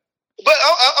 But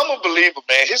I'm a believer,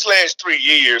 man. His last 3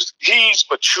 years, he's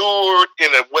matured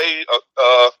in a way,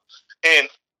 and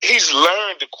he's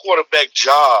learned the quarterback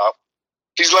job.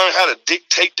 He's learned how to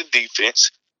dictate the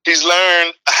defense. He's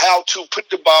learned how to put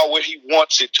the ball where he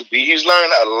wants it to be. He's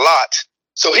learned a lot.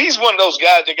 So he's one of those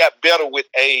guys that got better with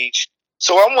age.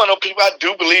 So I'm one of those people, I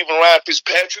do believe in Ryan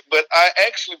Fitzpatrick, but I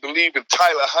actually believe in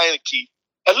Tyler Heineke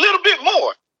a little bit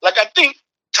more. Like, I think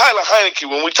Tyler Heineke,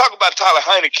 when we talk about Tyler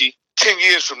Heineke 10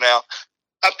 years from now,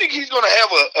 I think he's going to have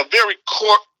a very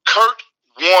Kurt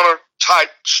Warner-type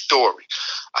story.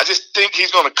 I just think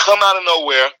he's going to come out of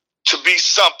nowhere to be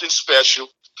something special,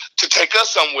 to take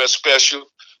us somewhere special.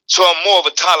 So I'm more of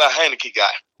a Tyler Heineke guy.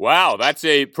 Wow, that's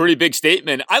a pretty big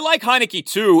statement. I like Heineke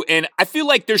too, and I feel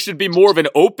like there should be more of an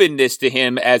openness to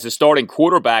him as a starting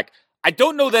quarterback. I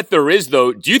don't know that there is,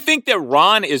 though. Do you think that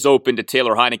Ron is open to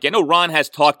Taylor Heineke? I know Ron has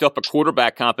talked up a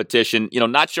quarterback competition.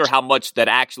 Not sure how much that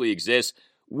actually exists.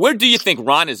 Where do you think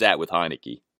Ron is at with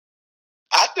Heineke?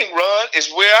 I think Ron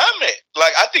is where I'm at.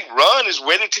 Like, I think Ron is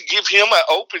ready to give him an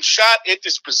open shot at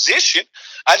this position.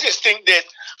 I just think that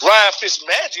Ryan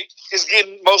Fitzmagic is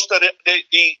getting most of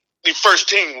the first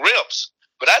team reps.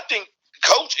 But I think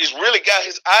Coach has really got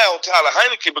his eye on Tyler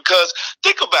Heineke because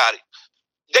think about it.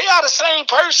 They are the same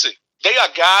person. They are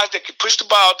guys that can push the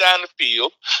ball down the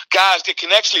field, guys that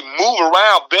can actually move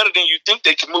around better than you think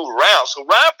they can move around. So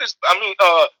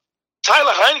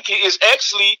Tyler Heineke is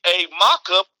actually a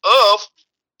mock-up of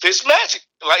Fitzmagic.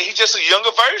 Like, he's just a younger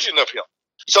version of him.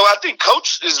 So I think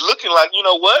Coach is looking like, you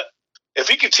know what? If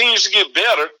he continues to get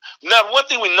better, now one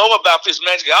thing we know about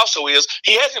Fitzmagic also is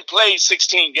he hasn't played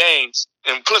 16 games,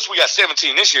 and plus we got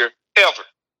 17 this year, ever.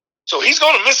 So he's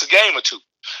going to miss a game or two.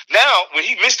 Now, when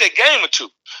he missed that game or two,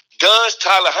 does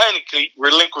Tyler Heineke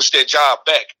relinquish that job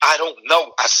back? I don't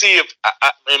know. I see in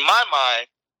my mind,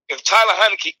 if Tyler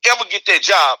Heineke ever get that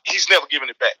job, he's never giving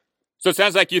it back. So it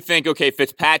sounds like you think, okay,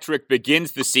 Fitzpatrick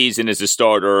begins the season as a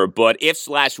starter, but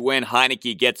if/when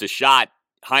Heineke gets a shot,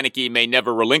 Heineke may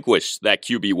never relinquish that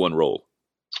QB1 role.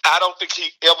 I don't think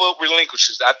he ever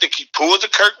relinquishes. I think he pulls a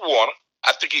Kurt Warner.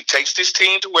 I think he takes this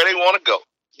team to where they want to go.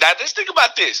 Now, just think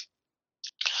about this.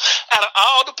 Out of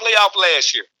all the playoff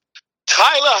last year,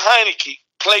 Tyler Heineke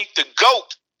played the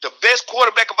GOAT, the best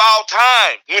quarterback of all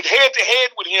time, went head-to-head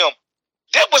with him.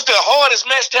 That was the hardest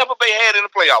match Tampa Bay had in the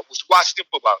playoff, was the Washington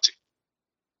football team,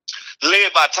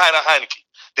 led by Tyler Heineke.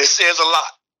 That says a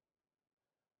lot.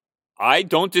 I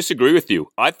don't disagree with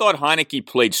you. I thought Heineke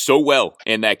played so well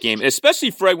in that game,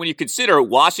 especially, Fred, when you consider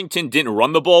Washington didn't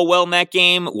run the ball well in that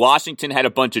game. Washington had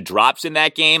a bunch of drops in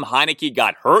that game. Heineke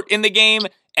got hurt in the game,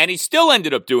 and he still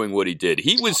ended up doing what he did.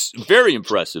 He was very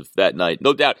impressive that night,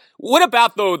 no doubt. What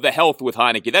about, though, the health with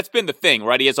Heineke? That's been the thing,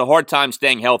 right? He has a hard time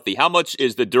staying healthy. How much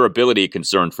is the durability a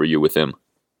concern for you with him?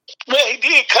 Well, he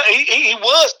did. He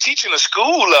was teaching a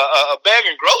school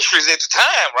bagging groceries at the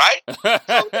time, right?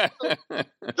 So,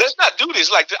 let's not do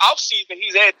this. Like, the offseason,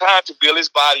 he's had time to build his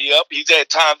body up. He's had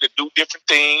time to do different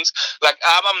things. Like,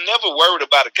 I'm never worried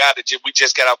about a guy that we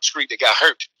just got off the street that got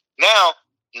hurt. Now,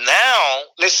 Now,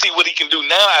 let's see what he can do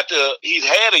now after he's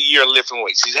had a year of lifting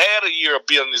weights. He's had a year of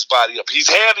building his body up. He's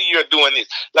had a year of doing this.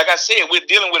 Like I said, we're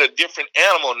dealing with a different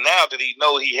animal now that he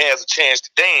knows he has a chance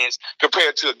to dance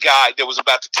compared to a guy that was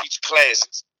about to teach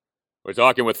classes. We're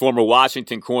talking with former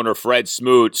Washington corner Fred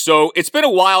Smoot. So it's been a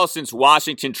while since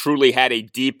Washington truly had a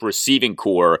deep receiving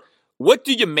core. What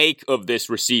do you make of this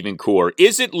receiving core?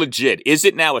 Is it legit? Is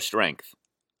it now a strength?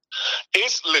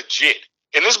 It's legit.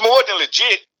 And it's more than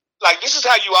legit. Like, this is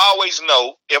how you always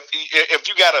know if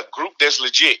you got a group that's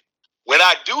legit. When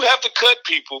I do have to cut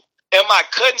people, am I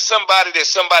cutting somebody that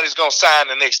somebody's going to sign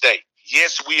the next day?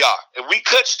 Yes, we are. If we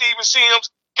cut Steven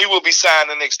Sims, he will be signed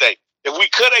the next day. If we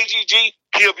cut AGG,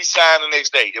 he'll be signed the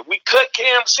next day. If we cut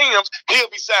Cam Sims, he'll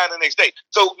be signed the next day.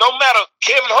 So no matter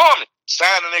Kevin Harmon,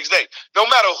 signed the next day. No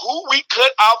matter who we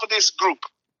cut off of this group,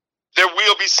 there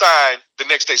will be signed the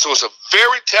next day. So it's a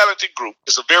very talented group.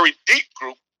 It's a very deep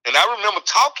group. And I remember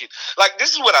talking, like,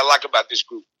 this is what I like about this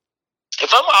group.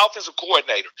 If I'm an offensive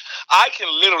coordinator, I can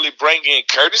literally bring in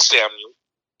Curtis Samuel,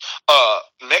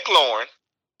 McLaurin.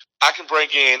 I can bring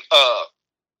in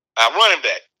a running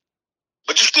back.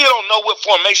 But you still don't know what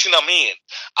formation I'm in.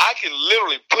 I can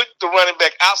literally put the running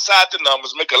back outside the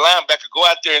numbers, make a linebacker go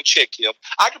out there and check him.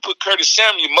 I can put Curtis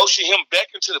Samuel, motion him back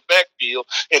into the backfield,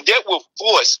 and that will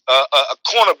force a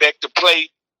cornerback to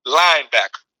play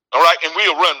linebacker. All right, and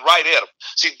we'll run right at them.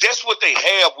 See, that's what they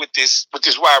have with this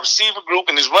wide receiver group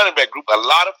and this running back group, a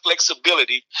lot of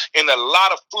flexibility and a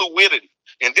lot of fluidity.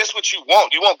 And that's what you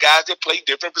want. You want guys that play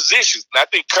different positions. And I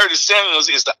think Curtis Samuels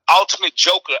is the ultimate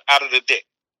joker out of the deck.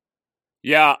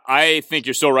 Yeah, I think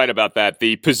you're so right about that.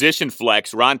 The position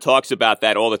flex, Ron talks about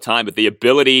that all the time, but the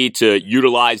ability to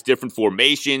utilize different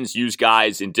formations, use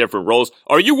guys in different roles.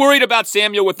 Are you worried about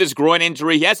Samuel with this groin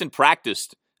injury? He hasn't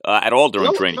practiced at all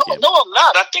during training camp. No, I'm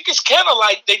not. I think it's kind of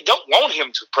like they don't want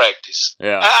him to practice.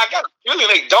 Yeah, I got a feeling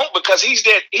they don't because he's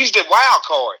that wild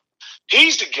card.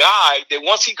 He's the guy that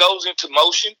once he goes into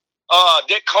motion,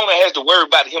 that corner has to worry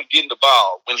about him getting the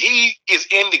ball. When he is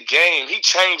in the game, he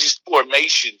changes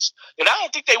formations. And I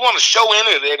don't think they want to show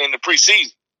any of that in the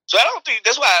preseason. So I don't think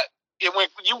that's why when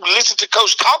you listen to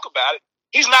Coach talk about it,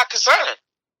 he's not concerned.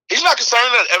 He's not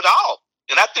concerned at all.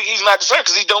 And I think he's not concerned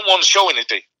because he don't want to show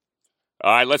anything.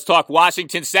 All right, let's talk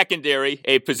Washington secondary,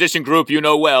 a position group you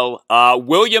know well.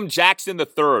 William Jackson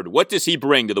III, what does he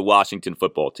bring to the Washington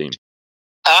football team?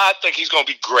 I think he's going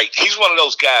to be great. He's one of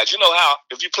those guys. You know how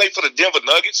if you play for the Denver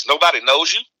Nuggets, nobody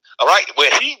knows you? All right? Well,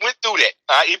 he went through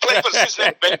that. He played for the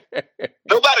Cincinnati Bengals.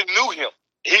 Nobody knew him.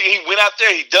 He went out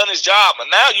there. He done his job. And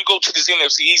now you go to this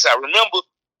NFC East. I remember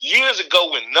years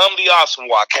ago when Nnamdi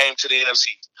Asomugha came to the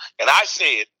NFC East, and I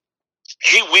said,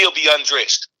 he will be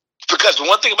undressed. Because the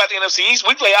one thing about the NFC East,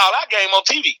 we play all our game on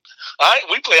TV. All right?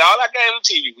 We play all our game on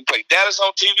TV. We play Dallas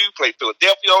on TV. We play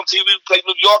Philadelphia on TV. We play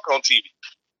New York on TV.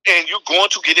 And you're going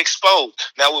to get exposed.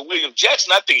 Now, with William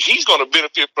Jackson, I think he's going to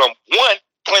benefit from, one,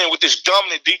 playing with this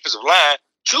dominant defensive line.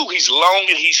 Two, he's long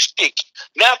and he's sticky.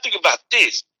 Now, think about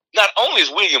this. Not only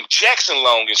is William Jackson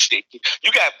long and sticky,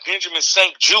 you got Benjamin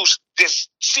St. Juste that's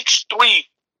 6'3",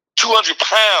 200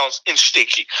 pounds and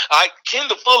sticky. All right?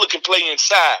 Kendall Fuller can play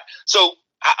inside. So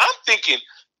I'm thinking,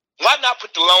 why not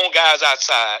put the long guys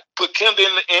outside, put Kendall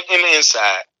in the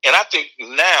inside, and I think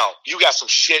now you got some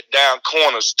shut-down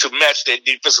corners to match that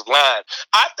defensive line.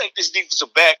 I think this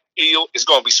defensive backfield is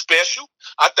going to be special.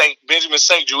 I think Benjamin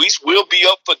St. Juste will be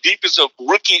up for Defensive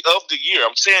Rookie of the Year.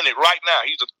 I'm saying it right now.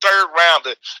 He's a third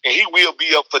rounder, and he will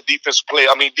be up for Defensive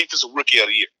Rookie of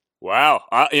the Year. Wow.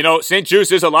 St. Juste,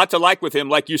 there's a lot to like with him.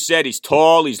 Like you said, he's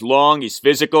tall, he's long, he's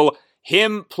physical.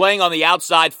 Him playing on the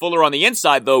outside, Fuller on the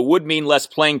inside, though, would mean less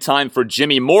playing time for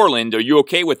Jimmy Moreland. Are you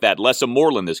okay with that? Less of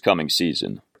Moreland this coming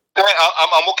season?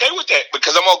 I'm okay with that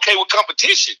because I'm okay with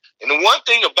competition. And the one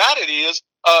thing about it is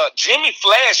Jimmy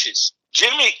flashes.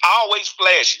 Jimmy always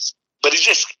flashes, but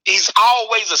he's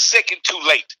always a second too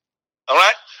late. All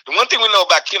right? The one thing we know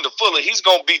about Kendall Fuller, he's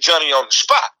going to be Johnny on the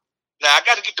spot. Now, I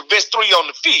got to get the best three on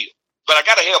the field, but I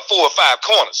got to have 4 or 5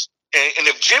 corners. And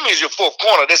if Jimmy is your fourth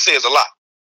corner, that says a lot.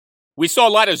 We saw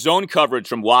a lot of zone coverage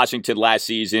from Washington last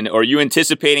season. Are you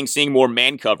anticipating seeing more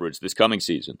man coverage this coming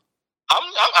season?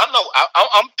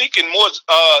 I'm thinking more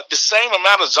the same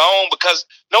amount of zone because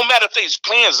no matter if they're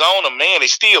playing zone or man, they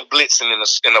still blitzing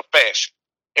in a fashion.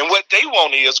 And what they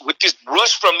want is, with this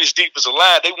rush from this defensive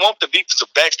line, they want the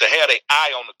defensive backs to have their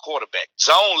eye on the quarterback.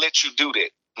 Zone lets you do that.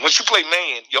 Once you play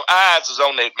man, your eyes is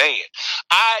on that man.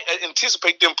 I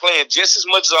anticipate them playing just as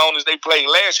much zone as they played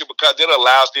last year because that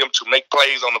allows them to make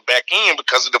plays on the back end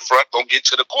because of the front going to get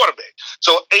to the quarterback.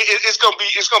 So it's going to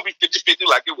be 50-50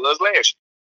 like it was last year.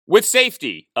 With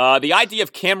safety, the idea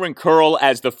of Cameron Curl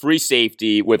as the free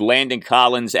safety with Landon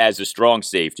Collins as a strong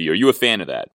safety, are you a fan of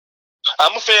that?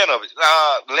 I'm a fan of it.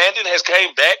 Landon has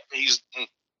came back. He's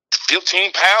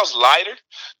 15 pounds lighter.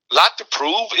 Lot to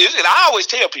prove. And I always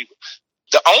tell people,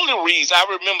 the only reason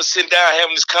I remember sitting down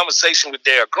having this conversation with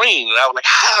Darryl Green, and I was like,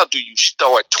 how do you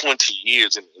start 20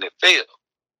 years in the NFL?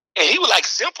 And he was like,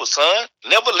 simple, son.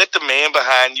 Never let the man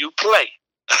behind you play.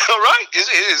 All right?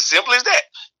 It's as simple as that.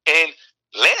 And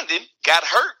Landon got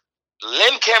hurt.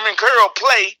 Letting Cameron Curl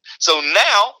play. So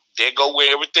now, there go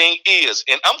where everything is.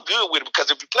 And I'm good with it because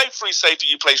if you play free safety,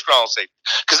 you play strong safety.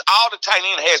 Because all the tight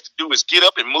end has to do is get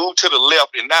up and move to the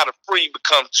left, and now the free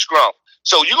becomes strong.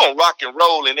 So you're going to rock and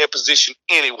roll in their position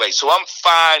anyway. So I'm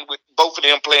fine with both of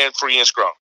them playing free and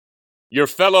strong. Your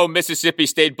fellow Mississippi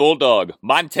State Bulldog,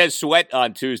 Montez Sweat,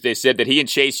 on Tuesday said that he and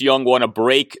Chase Young want to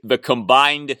break the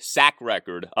combined sack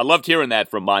record. I loved hearing that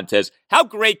from Montez. How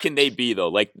great can they be, though?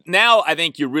 Like, now I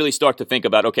think you really start to think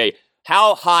about, okay,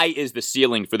 how high is the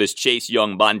ceiling for this Chase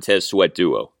Young-Montez Sweat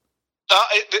duo?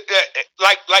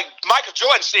 Like Michael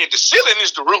Jordan said, the ceiling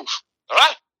is the roof, all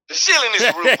right? The ceiling is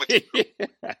the roof. With the roof.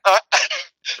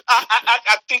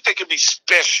 I think they can be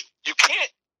special. You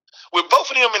can't, with both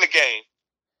of them in the game,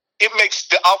 it makes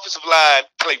the offensive line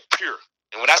play pure.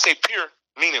 And when I say pure,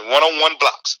 meaning one-on-one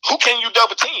blocks. Who can you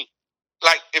double team?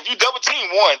 Like, if you double team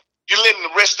one, you're letting the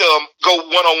rest of them go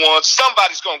one-on-one.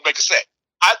 Somebody's going to make a sack.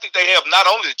 I think they have not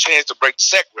only the chance to break the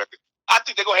sack record, I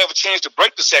think they're going to have a chance to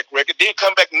break the sack record, then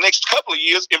come back the next couple of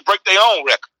years and break their own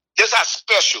record. That's how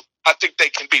special I think they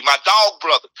can be. My dog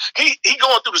brother, he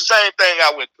going through the same thing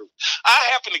I went through. I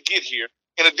happened to get here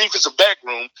in a defensive back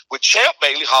room with Champ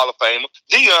Bailey, Hall of Famer,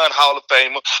 Dion, Hall of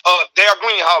Famer, Darryl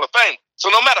Green, Hall of Famer. So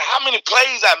no matter how many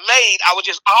plays I made, I was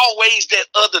just always that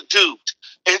other dude.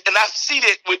 And I see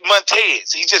that with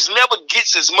Montez. He just never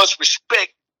gets as much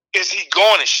respect as he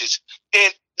garnishes.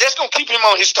 And that's going to keep him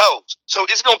on his toes. So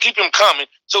it's going to keep him coming.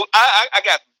 So I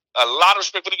got a lot of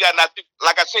respect for the guy. And I think,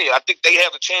 like I said, I think they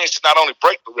have a chance to not only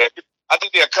break the record, I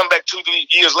think they'll come back 2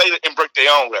 years later and break their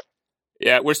own record.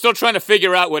 Yeah, we're still trying to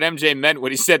figure out what MJ meant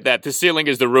when he said that. The ceiling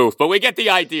is the roof. But we get the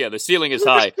idea. The ceiling is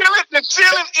high. The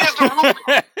ceiling is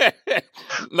the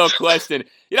roof. No question.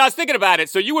 You know, I was thinking about it.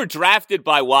 So you were drafted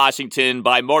by Washington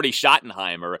by Marty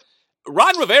Schottenheimer.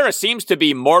 Ron Rivera seems to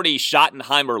be Marty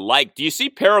Schottenheimer-like. Do you see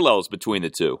parallels between the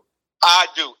two? I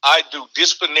do.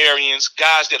 Disciplinarians,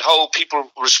 guys that hold people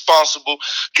responsible,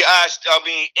 guys,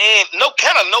 and no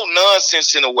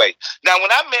nonsense in a way. Now,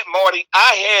 when I met Marty,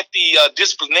 I had the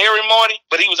disciplinary Marty,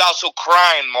 but he was also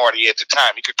crying Marty at the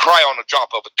time. He could cry on the drop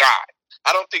of a dime.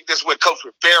 I don't think that's where Coach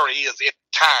Rivera is at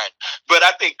the time. But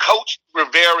I think Coach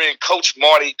Rivera and Coach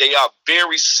Marty, they are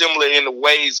very similar in the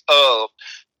ways of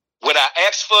what I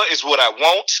ask for is what I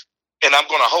want. And I'm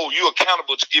going to hold you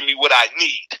accountable to give me what I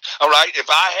need. All right? If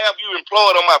I have you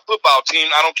employed on my football team,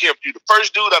 I don't care if you're the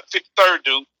first dude or the third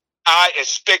dude, I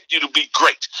expect you to be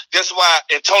great. That's why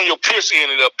Antonio Pierce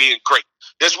ended up being great.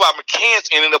 That's why McCants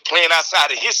ended up playing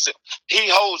outside of himself. He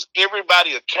holds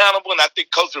everybody accountable, and I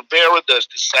think Coach Rivera does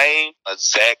the same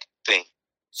exact thing.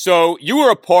 So you were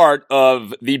a part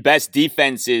of the best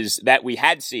defenses that we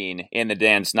had seen in the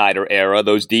Dan Snyder era,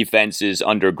 those defenses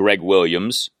under Greg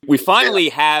Williams. We finally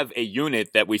have a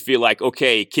unit that we feel like,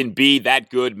 okay, can be that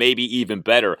good, maybe even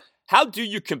better. How do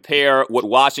you compare what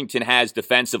Washington has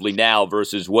defensively now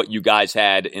versus what you guys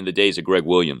had in the days of Greg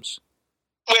Williams?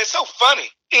 Well, it's so funny.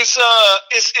 It's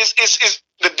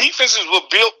the defenses were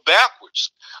built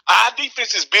backwards. Our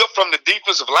defense is built from the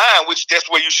defensive line, which that's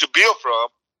where you should build from.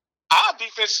 Our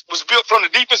defense was built from the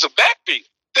defensive backfield.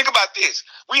 Think about this.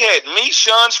 We had me,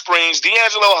 Sean Springs,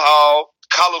 D'Angelo Hall,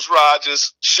 Carlos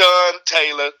Rogers, Sean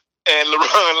Taylor, and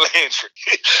LaRon Landry.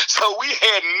 So we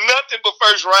had nothing but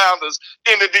first rounders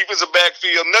in the defensive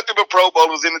backfield, nothing but Pro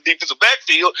Bowlers in the defensive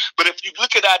backfield. But if you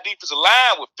look at our defensive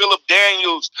line with Phillip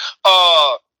Daniels,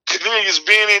 Cornelius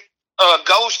Bennett,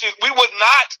 Golston, we were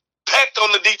not packed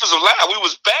on the defensive line. We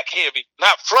was back heavy,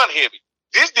 not front heavy.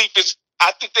 This defense,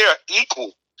 I think they're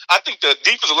equal. I think the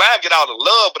defensive line get all the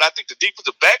love, but I think the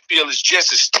defensive backfield is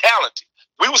just as talented.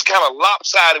 We was kind of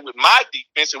lopsided with my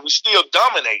defense, and we still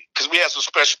dominate because we have some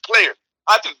special players.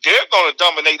 I think they're going to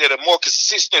dominate at a more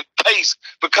consistent pace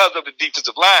because of the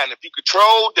defensive line. If you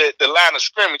control the line of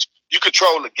scrimmage, you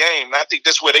control the game. And I think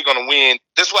that's where they're going to win.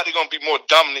 That's why they're going to be more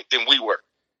dominant than we were.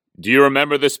 Do you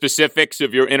remember the specifics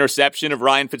of your interception of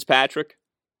Ryan Fitzpatrick?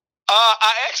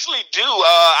 I actually do.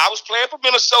 I was playing for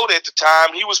Minnesota at the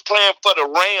time. He was playing for the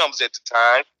Rams at the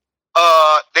time.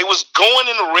 They was going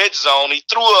in the red zone. He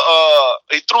threw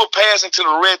a pass into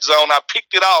the red zone. I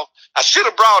picked it off. I should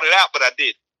have brought it out, but I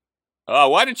didn't.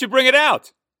 Why didn't you bring it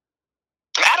out?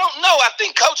 I don't know. I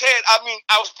think Coach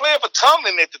I was playing for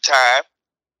Tomlin at the time,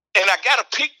 and I got a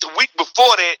pick the week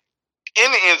before that in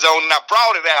the end zone, and I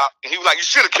brought it out, and he was like, you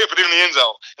should have kept it in the end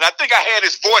zone. And I think I had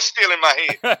his voice still in my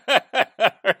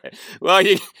head. Well,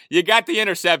 you got the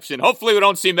interception. Hopefully we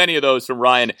don't see many of those from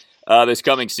Ryan this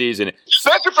coming season.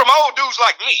 Especially from old dudes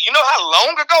like me. You know how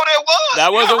long ago that was?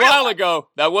 That was a while ago.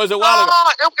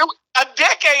 A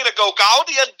decade ago,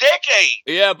 Galdi, a decade.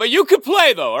 Yeah, but you could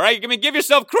play, though, all right? I mean, give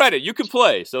yourself credit. You could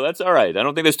play, so that's all right. I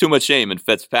don't think there's too much shame in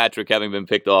Fitzpatrick having been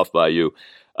picked off by you.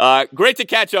 Great to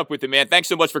catch up with you, man. Thanks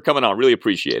so much for coming on. Really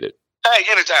appreciate it. Hey,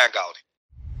 anytime, Galdi.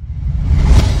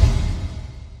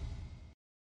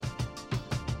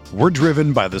 We're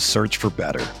driven by the search for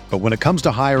better. But when it comes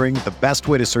to hiring, the best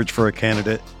way to search for a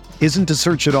candidate isn't to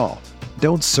search at all.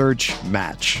 Don't search,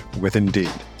 match with Indeed.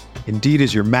 Indeed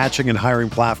is your matching and hiring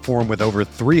platform with over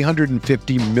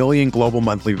 350 million global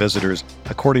monthly visitors,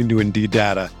 according to Indeed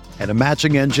data, and a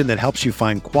matching engine that helps you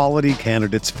find quality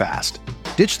candidates fast.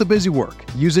 Ditch the busy work.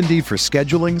 Use Indeed for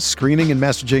scheduling, screening, and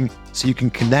messaging so you can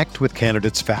connect with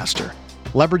candidates faster.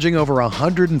 Leveraging over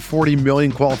 140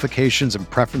 million qualifications and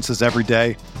preferences every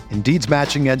day, Indeed's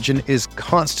matching engine is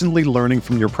constantly learning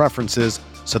from your preferences,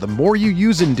 so the more you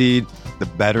use Indeed, the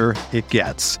better it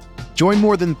gets. Join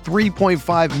more than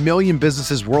 3.5 million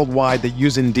businesses worldwide that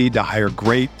use Indeed to hire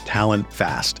great talent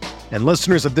fast. And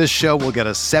listeners of this show will get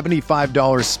a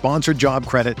 $75 sponsored job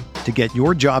credit to get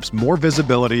your jobs more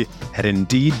visibility at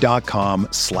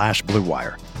Indeed.com/Blue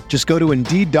Wire. Just go to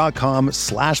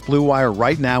Indeed.com/Blue Wire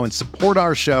right now and support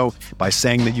our show by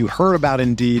saying that you heard about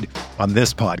Indeed on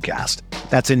this podcast.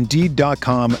 That's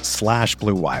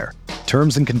Indeed.com/Blue Wire.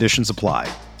 Terms and conditions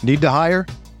apply. Need to hire?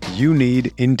 You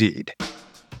need Indeed.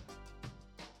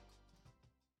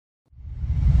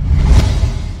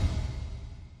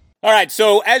 All right,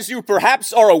 so as you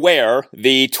perhaps are aware,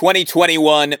 the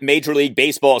 2021 Major League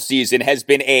Baseball season has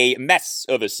been a mess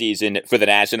of a season for the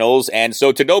Nationals, and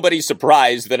so to nobody's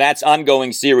surprise, the Nats'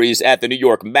 ongoing series at the New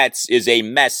York Mets is a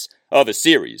mess of a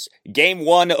series. Game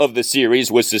 1 of the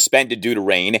series was suspended due to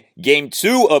rain. Game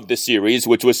 2 of the series,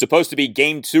 which was supposed to be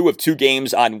Game 2 of 2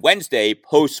 games on Wednesday,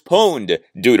 postponed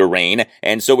due to rain,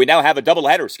 and so we now have a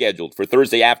doubleheader scheduled for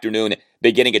Thursday afternoon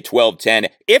beginning at 12:10.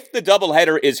 If the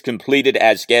doubleheader is completed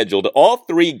as scheduled, all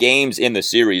 3 games in the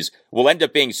series will end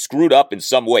up being screwed up in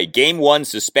some way. Game 1,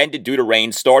 suspended due to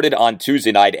rain, started on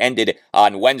Tuesday night, ended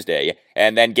on Wednesday.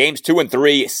 And then games 2 and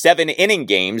 3, 7-inning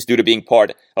games due to being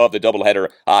part of the doubleheader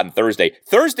on Thursday.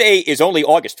 Thursday is only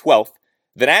August 12th.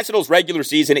 The Nationals' regular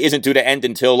season isn't due to end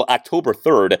until October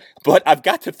 3rd, but I've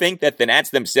got to think that the Nats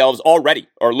themselves already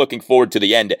are looking forward to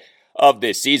the end of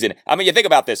this season. I mean, you think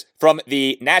about this, from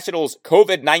the Nationals'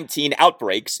 COVID-19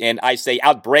 outbreaks, and I say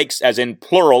outbreaks as in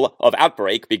plural of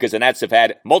outbreak because the Nats have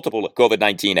had multiple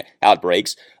COVID-19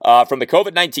 outbreaks, from the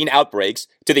COVID-19 outbreaks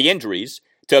to the injuries,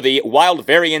 to the wild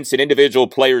variance in individual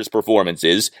players'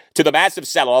 performances, to the massive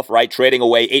sell-off, right, trading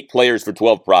away 8 players for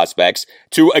 12 prospects,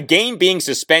 to a game being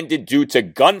suspended due to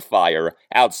gunfire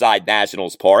outside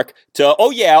Nationals Park, to,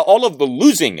 oh yeah, all of the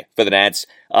losing for the Nats.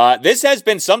 This has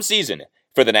been some season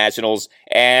for the Nationals,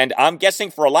 and I'm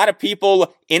guessing for a lot of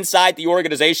people inside the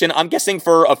organization, I'm guessing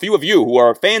for a few of you who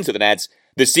are fans of the Nats,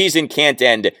 the season can't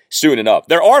end soon enough.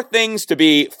 There are things to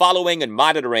be following and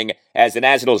monitoring as the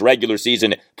Nationals' regular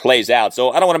season plays out,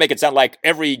 so I don't want to make it sound like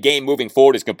every game moving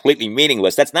forward is completely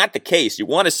meaningless. That's not the case. You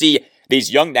want to see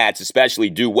these young Nats especially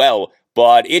do well,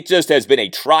 but it just has been a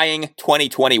trying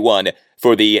 2021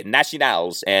 for the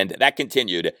Nationals, and that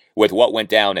continued with what went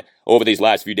down over these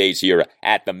last few days here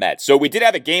at the Mets. So we did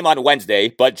have a game on Wednesday,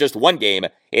 but just one game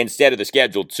instead of the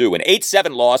scheduled 2. An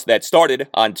 8-7 loss that started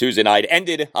on Tuesday night,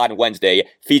 ended on Wednesday,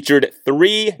 featured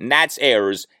 3 Nats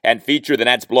errors, and featured the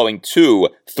Nats blowing 2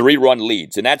 3-run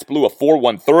leads. The Nats blew a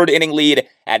 4-1 third-inning lead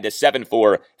and a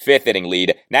 7-4 fifth-inning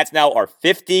lead. Nats now are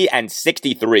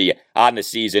 50-63 on the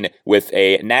season with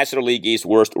a National League East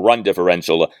worst run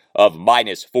differential of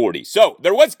 -40. So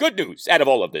there was good news out of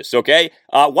all of this, okay?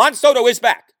 Juan Soto is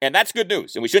back, and that's good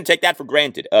news, and we shouldn't take that for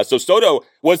granted. So Soto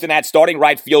was the Nats starting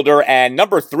right fielder and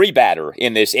number 3 batter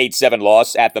in this 8-7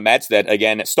 loss at the Mets that,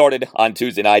 again, started on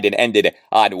Tuesday night and ended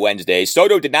on Wednesday.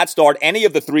 Soto did not start any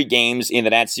of the 3 games in the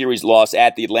Nats series loss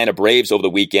at the Atlanta Braves over the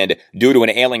weekend due to an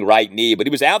ailing right knee, but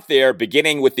he was out there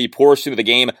beginning with the portion of the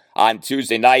game on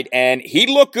Tuesday night, and he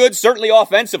looked good, certainly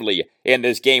offensively, in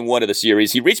this game one of the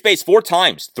series. He reached base 4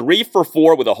 times, 3 for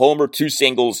 4 with a homer, 2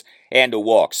 singles, and a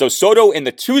walk. So Soto in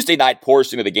the Tuesday night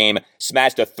portion of the game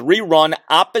smashed a 3-run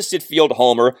opposite field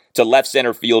homer to left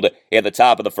center field at the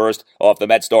top of the first off the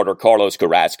Met starter Carlos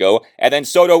Carrasco. And then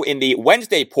Soto in the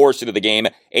Wednesday portion of the game,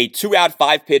 a 2-out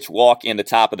 5-pitch walk in the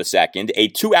top of the second, a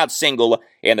 2-out single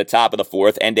in the top of the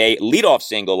fourth, and a leadoff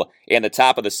single in the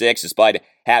top of the sixth, despite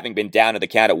having been down in the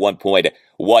count at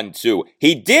 1.12.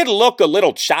 He did look a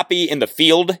little choppy in the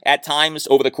field at times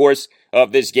over the course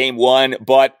of this game one,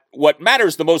 but what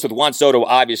matters the most with Juan Soto,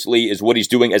 obviously, is what he's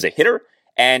doing as a hitter.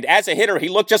 And as a hitter, he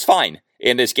looked just fine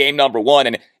in this game number one.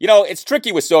 And, it's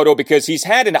tricky with Soto because he's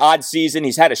had an odd season.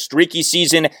 He's had a streaky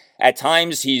season. At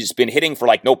times, he's been hitting for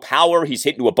no power. He's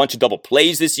hit into a bunch of double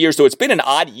plays this year. So it's been an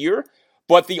odd year.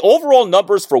 But the overall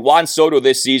numbers for Juan Soto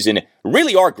this season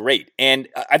really are great. And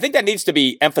I think that needs to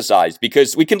be emphasized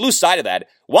because we can lose sight of that.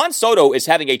 Juan Soto is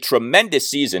having a tremendous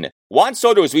season. Juan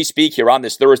Soto, as we speak here on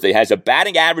this Thursday, has a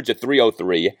batting average of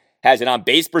 303, has an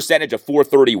on-base percentage of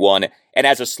 431, and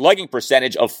has a slugging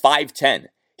percentage of 510.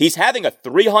 He's having a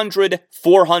 300,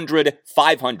 400,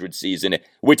 500 season,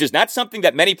 which is not something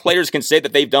that many players can say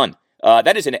that they've done.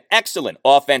 That is an excellent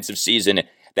offensive season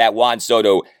that Juan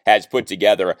Soto has put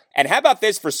together. And how about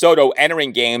this for Soto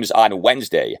entering games on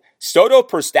Wednesday? Soto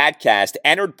per StatCast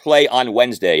entered play on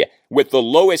Wednesday with the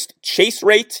lowest chase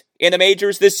rate in the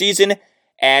majors this season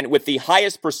and with the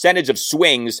highest percentage of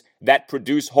swings that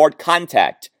produce hard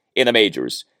contact in the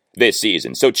majors this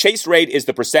season. So chase rate is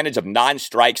the percentage of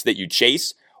non-strikes that you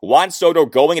chase. Juan Soto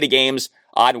going into games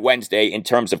on Wednesday in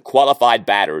terms of qualified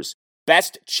batters,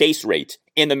 best chase rate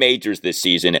in the majors this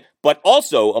season, but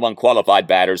also among qualified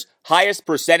batters, highest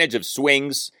percentage of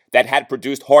swings that had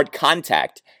produced hard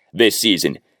contact this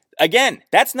season. Again,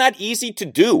 that's not easy to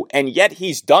do, and yet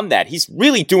he's done that. He's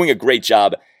really doing a great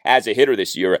job as a hitter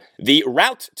this year. The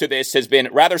route to this has been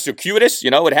rather circuitous.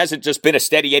 It hasn't just been a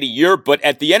steady Eddie year, but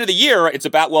at the end of the year, it's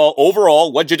about,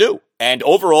 overall, what'd you do? And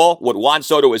overall, what Juan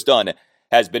Soto has done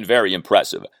has been very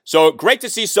impressive. So great to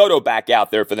see Soto back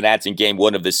out there for the Nats in game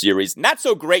one of the series. Not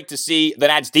so great to see the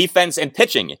Nats defense and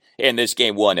pitching in this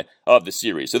game one of the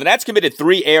series. So the Nats committed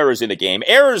 3 errors in the game.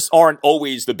 Errors aren't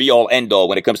always the be-all, end-all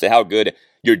when it comes to how good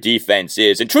your defense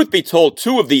is. And truth be told,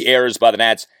 2 of the errors by the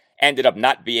Nats ended up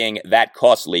not being that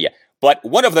costly. But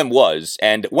one of them was,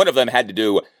 and one of them had to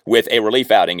do with a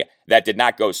relief outing that did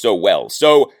not go so well.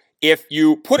 So if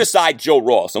you put aside Joe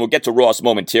Ross, and we'll get to Ross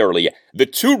momentarily, the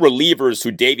 2 relievers who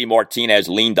Davey Martinez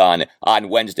leaned on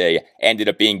Wednesday ended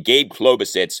up being Gabe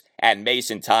Klobosits and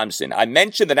Mason Thompson. I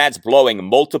mentioned the Nats blowing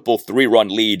multiple 3-run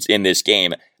leads in this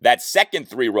game. That second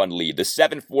 3-run lead, the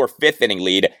 7-4 fifth-inning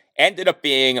lead, ended up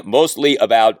being mostly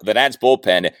about the Nats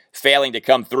bullpen failing to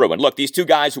come through. And look, these 2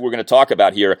 guys who we're going to talk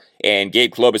about here, and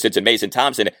Gabe Klobosits and Mason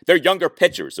Thompson, they're younger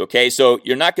pitchers, okay? So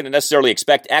you're not going to necessarily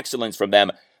expect excellence from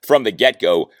them from the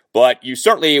get-go, but you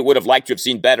certainly would have liked to have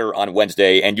seen better on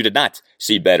Wednesday, and you did not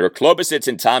see better. Klobosits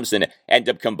and Thompson end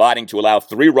up combining to allow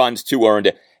 3 runs, 2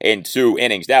 earned in 2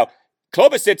 innings. Now,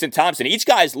 Klobosits and Thompson, each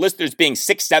guy's listed as being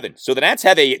 6'7", so the Nats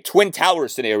have a Twin Tower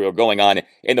scenario going on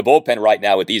in the bullpen right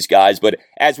now with these guys, but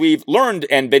as we've learned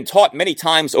and been taught many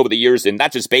times over the years in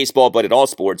not just baseball, but in all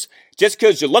sports, just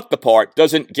because you look the part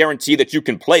doesn't guarantee that you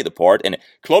can play the part, and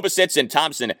Klobosits and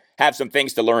Thompson have some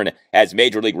things to learn as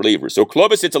major league relievers. So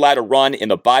Klobosits allowed a run in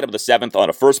the bottom of the 7th on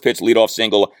a first pitch leadoff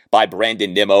single by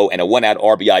Brandon Nimmo and a 1-out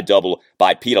RBI double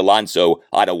by Pete Alonso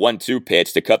on a 1-2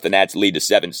 pitch to cut the Nats lead to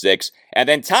 7-6. And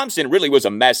then Thompson really was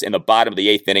a mess in the bottom of the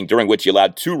 8th inning, during which he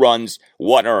allowed 2 runs,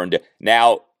 1 earned.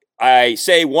 Now, I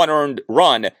say 1 earned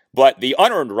run, but the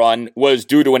unearned run was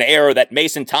due to an error that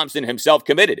Mason Thompson himself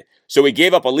committed. So he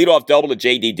gave up a leadoff double to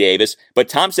J.D. Davis, but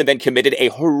Thompson then committed a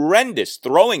horrendous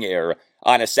throwing error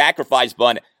on a sacrifice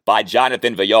bunt by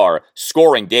Jonathan Villar,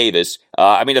 scoring Davis.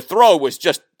 The throw was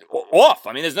just off.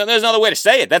 There's no other way to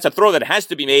say it. That's a throw that has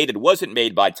to be made. It wasn't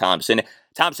made by Thompson.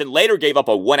 Thompson later gave up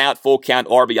a 1-out full count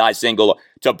RBI single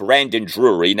to Brandon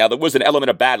Drury. Now, there was an element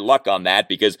of bad luck on that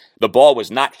because the ball was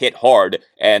not hit hard,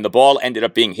 and the ball ended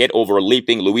up being hit over a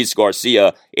leaping Luis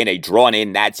Garcia in a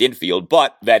drawn-in Nats infield,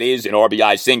 but that is an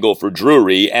RBI single for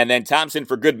Drury. And then Thompson,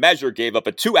 for good measure, gave up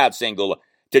a 2-out single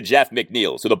to Jeff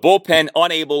McNeil. So the bullpen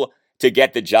unable to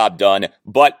get the job done.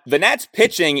 But the Nats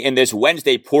pitching in this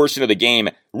Wednesday portion of the game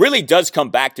really does come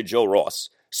back to Joe Ross.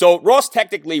 So Ross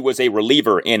technically was a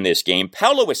reliever in this game.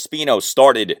 Paolo Espino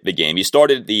started the game. He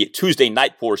started the Tuesday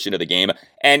night portion of the game,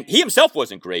 and he himself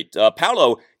wasn't great.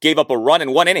 Paolo gave up a run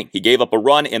in 1 inning. He gave up a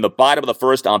run in the bottom of the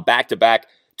first on back-to-back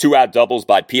 2-out doubles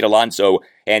by Pete Alonso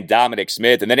and Dominic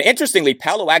Smith. And then interestingly,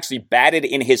 Paolo actually batted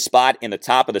in his spot in the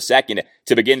top of the second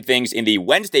to begin things in the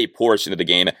Wednesday portion of the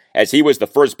game. As he was the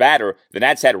first batter, the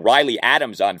Nats had Riley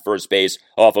Adams on first base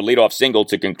off a leadoff single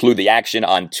to conclude the action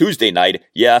on Tuesday night.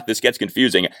 Yeah, this gets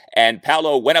confusing. And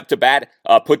Paolo went up to bat,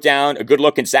 put down a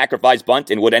good-looking sacrifice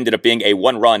bunt in what ended up being a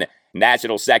one-run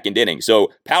National second inning.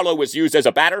 So Paolo was used as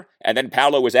a batter, and then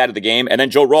Paolo was out of the game, and then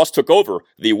Joe Ross took over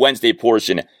the Wednesday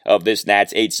portion of this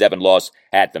Nats 8-7 loss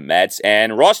at the Mets,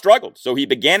 and Ross struggled. So he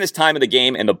began his time in the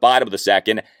game in the bottom of the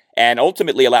second, and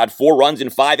ultimately allowed 4 runs in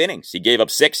 5 innings. He gave up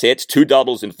 6 hits, 2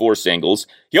 doubles, and 4 singles.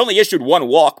 He only issued 1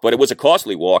 walk, but it was a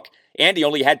costly walk, and he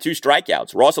only had 2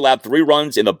 strikeouts. Ross allowed 3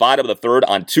 runs in the bottom of the third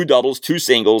on 2 doubles, 2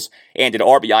 singles, and an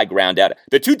RBI ground out.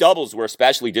 The 2 doubles were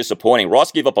especially disappointing.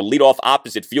 Ross gave up a leadoff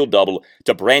opposite field double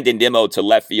to Brandon Nimmo to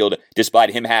left field,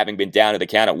 despite him having been down to the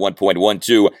count at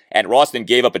 1.12, and Ross then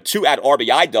gave up a 2-out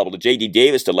RBI double to J.D.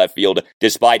 Davis to left field,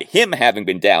 despite him having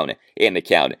been down in the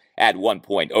count at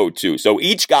 1.02. So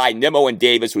each guy, Nimmo and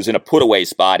Davis, was in a put-away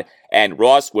spot, and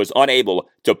Ross was unable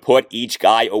to put each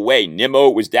guy away. Nimmo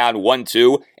was down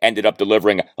 1-2, ended up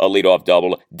delivering a leadoff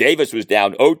double. Davis was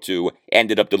down 0-2,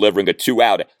 ended up delivering a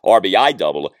 2-out RBI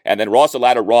double. And then Ross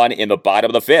allowed a run in the bottom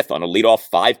of the fifth on a leadoff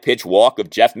 5-pitch walk of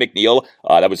Jeff McNeil.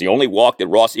 That was the only walk that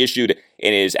Ross issued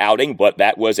in his outing, but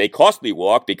that was a costly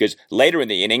walk because later in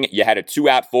the inning, you had a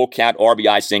 2-out full count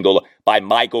RBI single by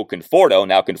Michael Conforto.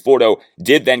 Now, Conforto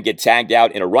did then get tagged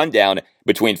out in a rundown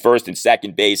between first and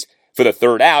second base for the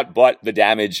third out, but the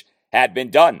damage had been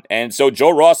done. And so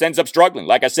Joe Ross ends up struggling.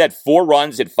 Like I said, 4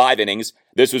 runs in 5 innings.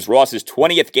 This was Ross's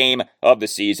 20th game of the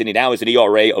season. He now has an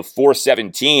ERA of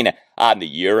 4.17 on the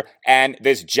year. And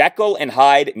this Jekyll and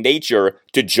Hyde nature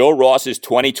to Joe Ross's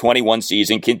 2021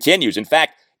 season continues. In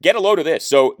fact, get a load of this.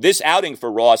 So this outing for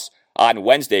Ross on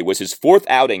Wednesday was his 4th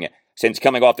outing since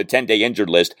coming off the 10-day injured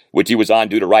list, which he was on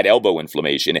due to right elbow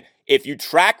inflammation. If you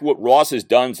track what Ross has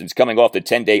done since coming off the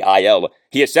 10-day IL,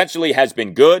 he essentially has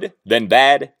been good, then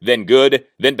bad, then good,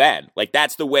 then bad. Like,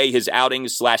 that's the way his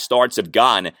outings/starts have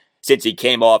gone since he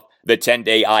came off the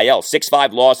 10-day IL.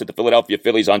 6-5 loss at the Philadelphia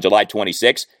Phillies on July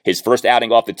 26. His first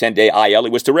outing off the 10-day IL,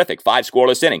 it was terrific. 5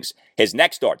 scoreless innings. His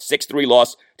next start, 6-3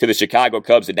 loss to the Chicago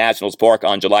Cubs at Nationals Park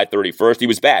on July 31st. He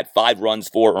was bad. 5 runs,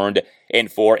 4 earned,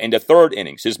 and 4 into third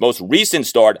innings. His most recent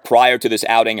start prior to this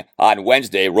outing on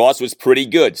Wednesday, Ross was pretty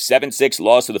good. 7-6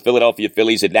 loss to the Philadelphia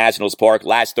Phillies at Nationals Park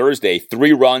last Thursday.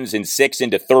 3 runs and 6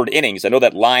 into third innings. I know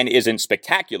that line isn't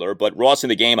spectacular, but Ross in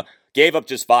the game gave up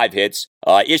just 5 hits,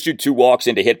 issued 2 walks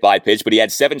into hit by pitch, but he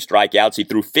had 7 strikeouts. He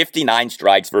threw 59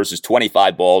 strikes versus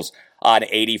 25 balls on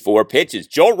 84 pitches.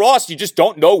 Joe Ross, you just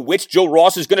don't know which Joe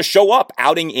Ross is going to show up,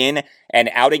 outing in and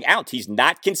outing out. He's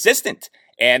not consistent,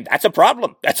 and that's a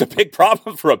problem. That's a big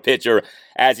problem for a pitcher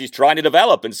as he's trying to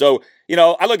develop. And so,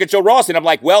 I look at Joe Ross and I'm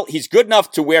like, well, he's good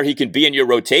enough to where he can be in your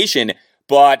rotation,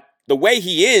 but the way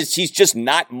he is, he's just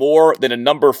not more than a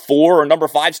number 4 or number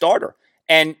 5 starter.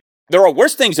 And there are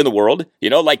worse things in the world,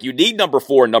 like you need number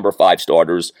 4 and number 5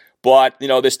 starters. But,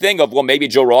 this thing of, well, maybe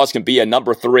Joe Ross can be a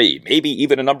number 3, maybe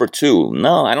even a number 2.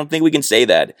 No, I don't think we can say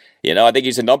that. I think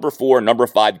he's a number 4, number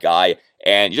 5 guy.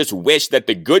 And you just wish that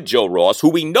the good Joe Ross, who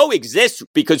we know exists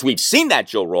because we've seen that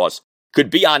Joe Ross,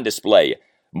 could be on display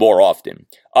more often.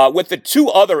 With the 2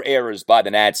 other errors by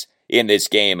the Nats in this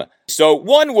game. So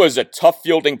one was a tough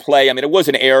fielding play. I mean, it was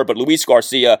an error, but Luis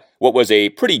Garcia, what was a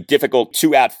pretty difficult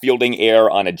 2-out fielding error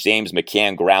on a James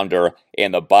McCann grounder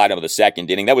in the bottom of the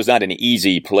second inning. That was not an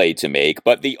easy play to make,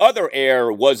 but the other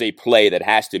error was a play that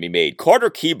has to be made. Carter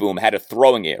Kieboom had a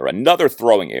throwing error, another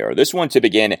throwing error. This one to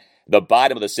begin the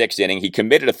bottom of the 6th inning. He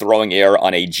committed a throwing error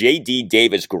on a J.D.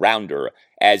 Davis grounder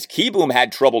as Kieboom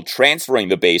had trouble transferring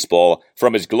the baseball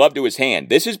from his glove to his hand.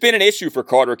 This has been an issue for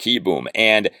Carter Kieboom,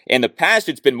 and in the past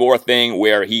it's been more a thing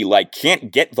where he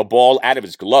can't get the ball out of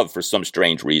his glove for some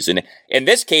strange reason. In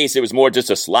this case, it was more just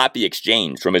a sloppy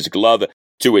exchange from his glove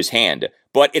to his hand.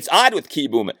 But it's odd with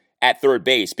Kieboom at third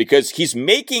base because he's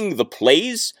making the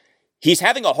plays. He's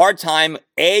having a hard time,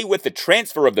 A, with the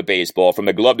transfer of the baseball from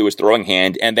the glove to his throwing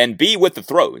hand, and then B, with the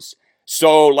throws.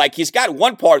 So, he's got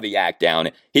one part of the act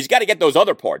down. He's got to get those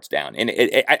other parts down. And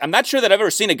I'm not sure that I've ever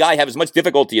seen a guy have as much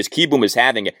difficulty as Kieboom is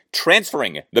having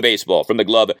transferring the baseball from the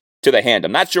glove to the hand.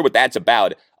 I'm not sure what that's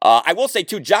about. I will say,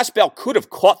 too, Josh Bell could have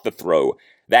caught the throw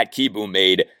that Kieboom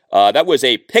made. That was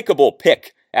a pickable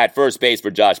pick at first base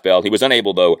for Josh Bell. He was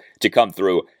unable, though, to come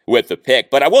through with the pick.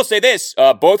 But I will say this,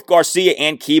 both Garcia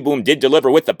and Kieboom did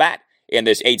deliver with the bat in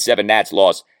this 8-7 Nats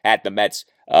loss at the Mets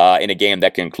in a game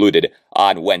that concluded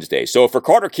on Wednesday. So for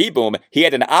Carter Kieboom, he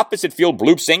had an opposite field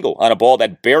bloop single on a ball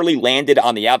that barely landed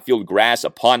on the outfield grass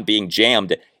upon being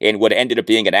jammed in what ended up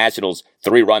being a Nationals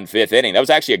 3-run fifth inning. That was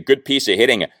actually a good piece of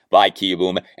hitting by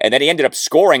Kieboom. And then he ended up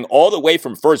scoring all the way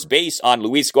from first base on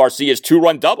Luis Garcia's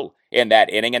 2-run double in that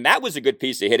inning. And that was a good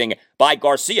piece of hitting by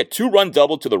Garcia. 2-run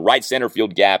double to the right center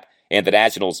field gap in the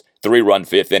Nationals' 3-run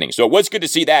fifth inning. So it was good to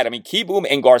see that. I mean, Kieboom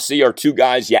and Garcia are two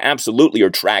guys you absolutely are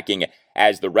tracking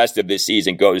as the rest of this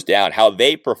season goes down. How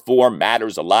they perform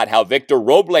matters a lot. How Victor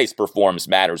Robles performs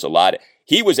matters a lot.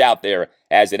 He was out there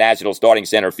as the National starting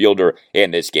center fielder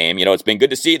in this game. You know, it's been good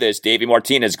to see this. Davey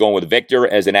Martinez going with Victor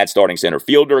as the Nats starting center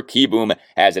fielder. Kieboom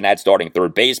as the Nats starting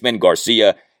third baseman.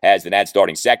 Garcia as the Nats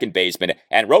starting second baseman.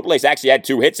 And Robles actually had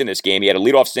 2 hits in this game. He had a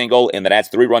leadoff single in the Nats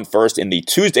 3-run first in the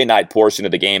Tuesday night portion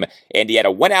of the game. And he had a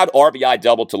 1-out RBI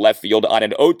double to left field on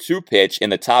an 0-2 pitch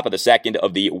in the top of the second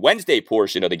of the Wednesday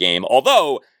portion of the game.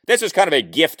 Although, this was kind of a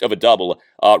gift of a double.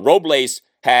 Robles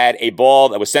had a ball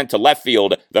that was sent to left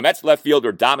field. The Mets left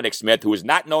fielder Dominic Smith, who is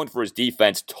not known for his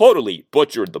defense, totally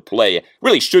butchered the play.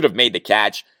 Really should have made the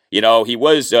catch. You know, he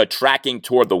was tracking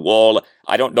toward the wall.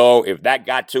 I don't know if that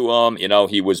got to him. You know,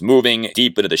 he was moving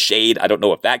deep into the shade. I don't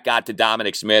know if that got to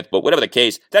Dominic Smith, but whatever the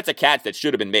case, that's a catch that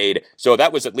should have been made. So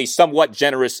that was at least somewhat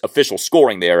generous official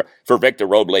scoring there for Victor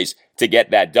Robles to get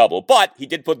that double. But he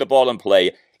did put the ball in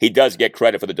play. He does get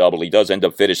credit for the double. He does end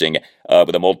up finishing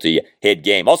with a multi-hit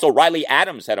game. Also, Riley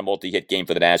Adams had a multi-hit game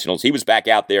for the Nationals. He was back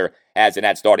out there as the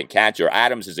Nats starting catcher.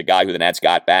 Adams is a guy who the Nats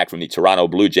got back from the Toronto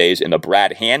Blue Jays in the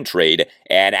Brad Hand trade.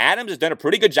 And Adams has done a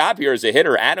pretty good job here as a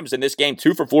hitter. Adams in this game,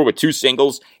 2 for 4 with 2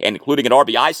 singles, including an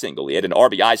RBI single. He had an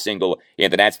RBI single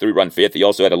in the Nats 3-run fifth. He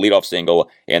also had a leadoff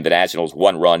single in the Nationals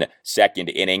 1-run second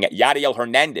inning. Yadiel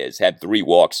Hernandez had 3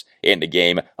 walks in the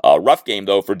game. A rough game,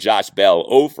 though, for Josh Bell.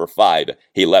 0 for 5.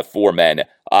 He left 4 men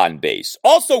on base.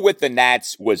 Also with the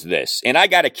Nats was this, and I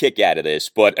got a kick out of this,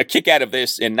 but a kick out of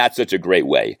this in not such a great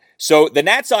way. So the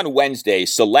Nats on Wednesday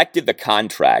selected the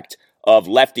contract of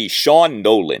lefty Sean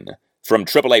Nolan from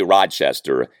AAA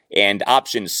Rochester and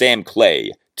optioned Sam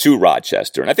Clay to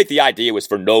Rochester. And I think the idea was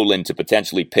for Nolan to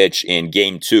potentially pitch in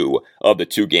Game 2 of the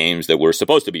 2 games that were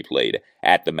supposed to be played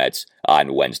at the Mets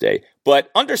on Wednesday.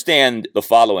 But understand the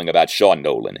following about Sean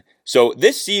Nolan. So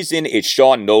this season is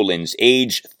Sean Nolan's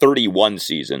age 31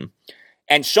 season,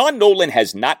 and Sean Nolan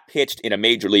has not pitched in a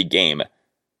major league game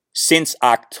since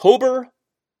October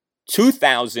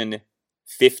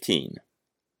 2015.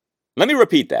 Let me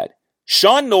repeat that.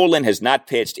 Sean Nolan has not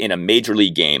pitched in a major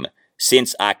league game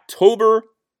since October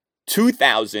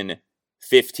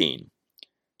 2015.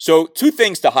 So 2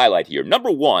 things to highlight here.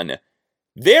 Number 1,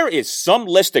 there is some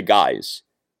list of guys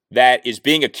that is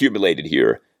being accumulated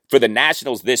here for the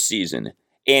Nationals this season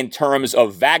in terms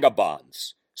of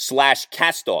vagabonds /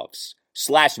 cast-offs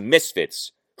 /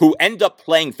 misfits who end up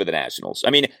playing for the Nationals.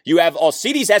 I mean, you have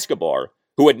Alcides Escobar,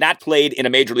 who had not played in a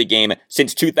major league game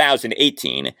since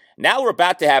 2018. Now we're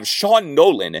about to have Sean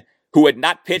Nolan, who had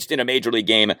not pitched in a major league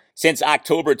game since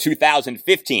October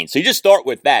 2015. So you just start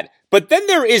with that. But then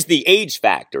there is the age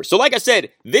factor. So like I said,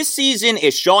 this season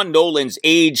is Sean Nolan's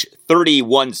age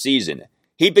 31 season.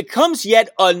 He becomes yet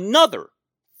another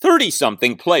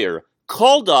 30-something player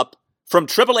called up from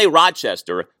AAA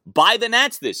Rochester by the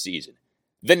Nats this season.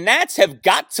 The Nats have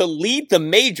got to lead the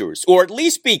majors, or at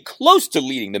least be close to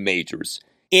leading the majors,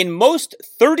 in most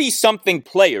 30-something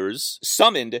players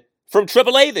summoned from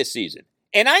AAA this season.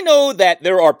 And I know that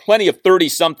there are plenty of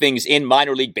 30-somethings in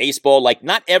minor league baseball. Like,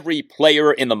 not every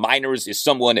player in the minors is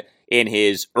someone in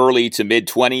his early to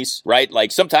mid-20s, right?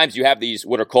 Like, sometimes you have these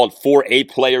what are called 4A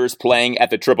players playing at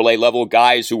the AAA level,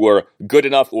 guys who are good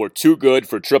enough or too good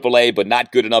for AAA, but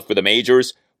not good enough for the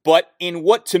majors. But in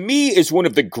what to me is one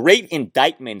of the great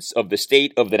indictments of the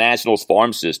state of the Nationals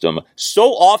farm system,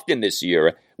 so often this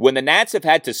year, when the Nats have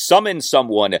had to summon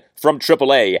someone from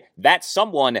AAA, that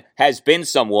someone has been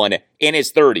someone in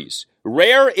his 30s.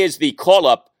 Rare is the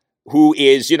call-up who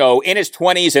is, in his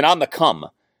 20s and on the come.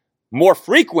 More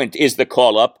frequent is the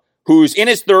call-up who's in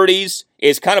his 30s,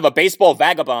 is kind of a baseball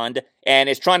vagabond, and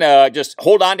is trying to just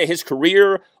hold on to his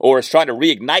career, or is trying to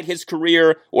reignite his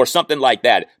career, or something like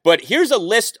that. But here's a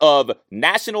list of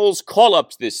Nationals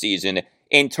call-ups this season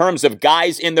in terms of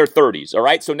guys in their 30s, all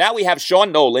right? So now we have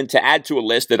Sean Nolan to add to a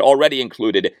list that already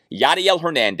included Yadiel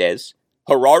Hernandez,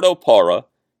 Gerardo Parra,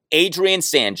 Adrian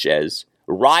Sanchez,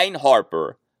 Ryan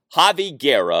Harper, Javi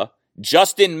Guerra,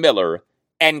 Justin Miller,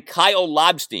 and Kyle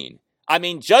Lobstein. I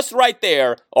mean, just right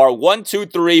there are 8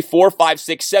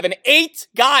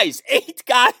 guys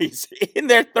in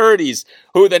their 30s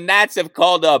who the Nats have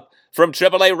called up from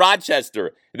AAA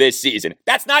Rochester this season.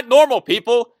 That's not normal,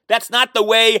 people. That's not the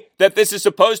way that this is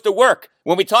supposed to work.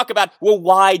 When we talk about, well,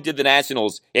 why did the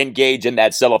Nationals engage in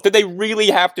that sell-off? Did they really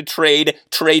have to trade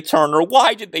Trey Turner?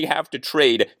 Why did they have to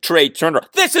trade Trey Turner?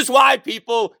 This is why,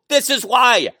 people. This is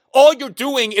why. All you're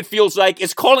doing, it feels like,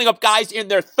 is calling up guys in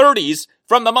their 30s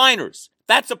from the minors.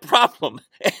 That's a problem.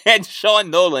 And Sean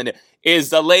Nolan is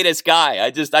the latest guy.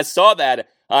 I saw that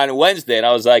on Wednesday, and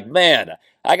I was like, man,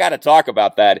 I got to talk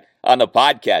about that on the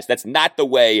podcast. That's not the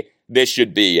way this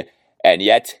should be, and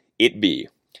yet it be.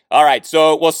 All right,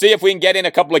 so we'll see if we can get in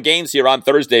a couple of games here on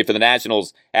Thursday for the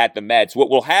Nationals at the Mets. What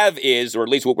we'll have is, or at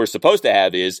least what we're supposed to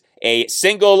have is, a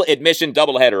single admission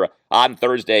doubleheader on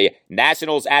Thursday.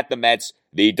 Nationals at the Mets.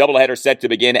 The doubleheader set to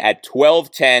begin at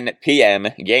 12:10 p.m.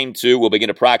 Game 2 will begin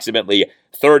approximately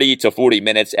 30 to 40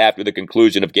 minutes after the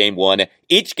conclusion of Game 1.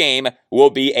 Each game will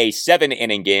be a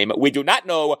 7-inning game. We do not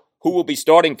know who will be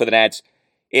starting for the Nats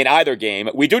in either game.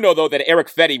 We do know, though, that Eric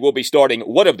Fedde will be starting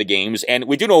one of the games, and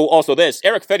we do know also this,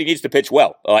 Eric Fedde needs to pitch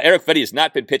well. Eric Fedde has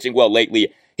not been pitching well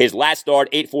lately. His last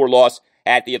start, 8-4 loss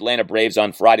at the Atlanta Braves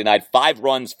on Friday night, 5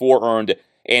 runs, 4 earned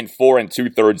in 4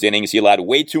 2/3 innings. He allowed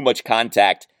way too much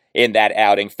contact in that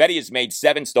outing. Fedde has made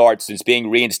 7 starts since being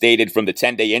reinstated from the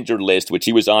 10-day injured list, which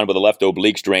he was on with a left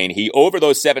oblique strain. He, over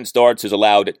those 7 starts, has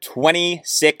allowed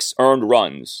 26 earned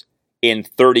runs in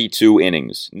 32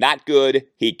 innings. Not good.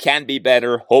 He can be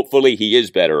better. Hopefully he is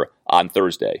better on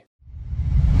Thursday.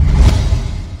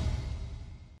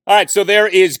 All right, so there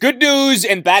is good news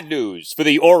and bad news for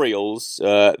the Orioles.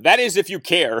 That is if you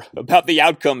care about the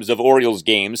outcomes of Orioles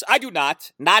games. I do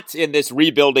not in this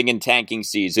rebuilding and tanking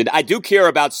season. I do care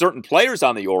about certain players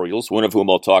on the Orioles, one of whom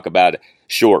I'll talk about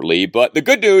shortly. But the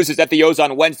good news is that the O's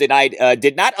on Wednesday night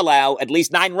did not allow at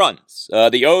least 9 runs.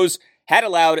 The O's had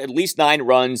allowed at least 9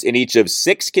 runs in each of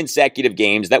 6 consecutive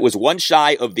games. That was one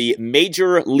shy of the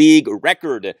major league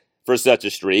record for such a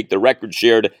streak, the record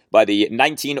shared by the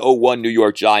 1901 New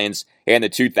York Giants and the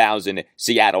 2000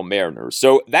 Seattle Mariners.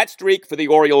 So that streak for the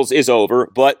Orioles is over,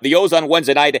 but the O's on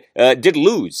Wednesday night did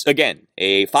lose, again,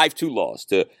 a 5-2 loss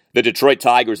to the Detroit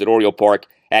Tigers at Oriole Park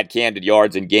at Camden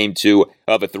Yards in Game 2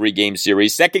 of a 3-game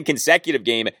series. Second consecutive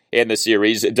game in the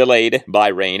series, delayed by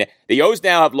rain. The O's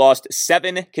now have lost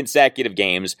 7 consecutive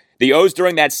games. The O's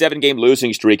during that 7-game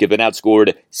losing streak have been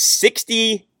outscored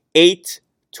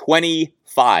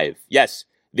 68-25. Yes,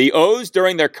 the O's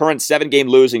during their current 7-game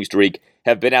losing streak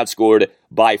have been outscored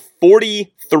by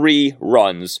 43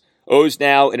 runs. O's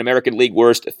now in American League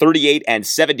worst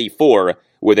 38-74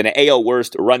 with an AL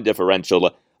worst run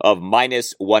differential of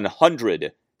minus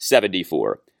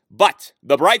 174. But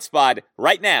the bright spot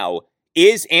right now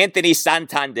is Anthony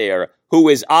Santander, who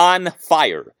is on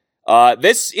fire.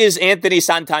 This is Anthony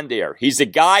Santander. He's a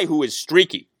guy who is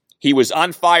streaky. He was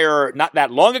on fire not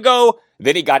that long ago.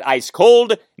 Then he got ice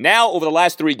cold. Now, over the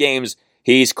last 3 games,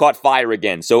 he's caught fire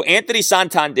again. So Anthony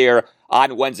Santander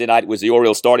on Wednesday night was the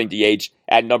Orioles starting DH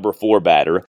at number 4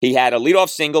 batter. He had a leadoff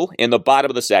single in the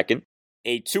bottom of the 2nd,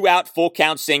 a 2-out full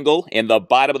count single in the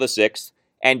bottom of the 6th,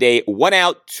 and a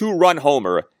 1-out 2-run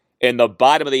homer in the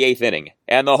bottom of the 8th inning.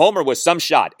 And the homer was some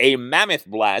shot, a mammoth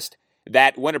blast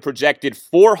that went a projected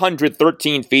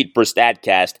 413 feet per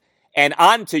Statcast and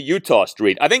onto Utah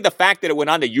Street. I think the fact that it went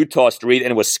onto Utah Street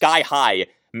and it was sky high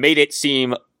made it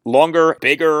seem longer,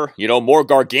 bigger, more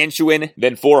gargantuan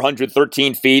than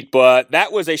 413 feet. But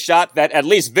that was a shot that, at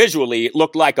least visually,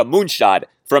 looked like a moonshot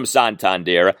from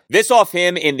Santander. This off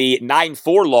him in the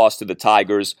 9-4 loss to the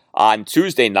Tigers on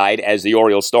Tuesday night as the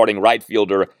Orioles starting right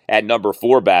fielder at number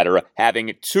 4 batter,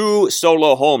 having 2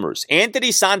 solo homers.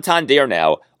 Anthony Santander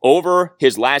now, over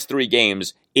his last 3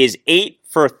 games, is 8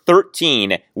 for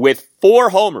 13 with 4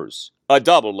 homers, a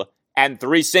double, and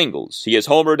 3 singles. He has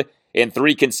homered in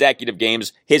 3 consecutive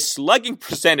games. His slugging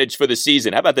percentage for the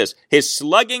season, how about this? His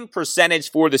slugging percentage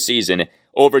for the season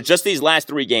over just these last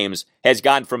 3 games has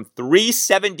gone from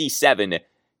 377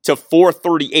 to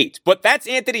 438. But that's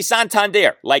Anthony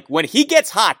Santander. Like, when he gets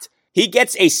hot, he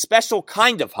gets a special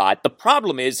kind of hot. The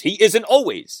problem is he isn't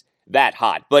always that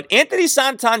hot. But Anthony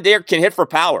Santander can hit for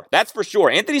power. That's for sure.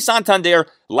 Anthony Santander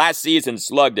last season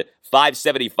slugged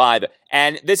 .575,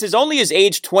 and this is only his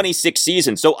age 26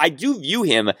 season, so I do view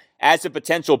him as a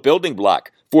potential building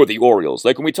block for the Orioles.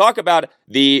 Like, when we talk about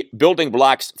the building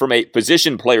blocks from a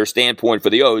position player standpoint for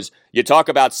the O's, you talk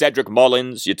about Cedric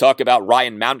Mullins, you talk about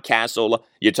Ryan Mountcastle,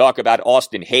 you talk about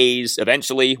Austin Hayes.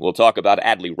 Eventually, we'll talk about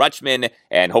Adley Rutschman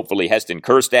and hopefully Heston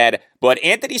Kjerstad. But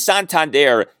Anthony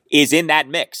Santander is in that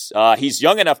mix. He's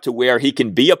young enough to where he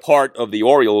can be a part of the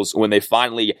Orioles when they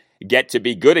finally get to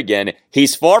be good again.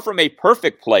 He's far from a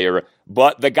perfect player,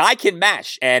 but the guy can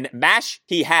mash, and mash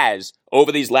he has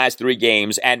over these last 3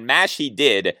 games, and mash he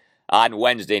did on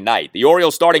Wednesday night. The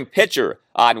Orioles starting pitcher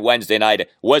on Wednesday night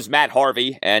was Matt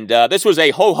Harvey, and this was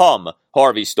a ho-hum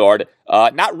Harvey start.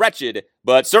 Not wretched,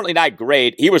 but certainly not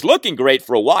great. He was looking great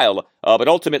for a while, but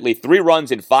ultimately 3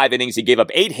 runs in 5 innings. He gave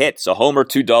up 8 hits, a homer,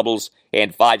 2 doubles,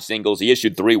 and 5 singles. He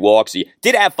issued 3 walks. He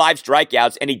did have 5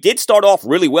 strikeouts, and he did start off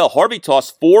really well. Harvey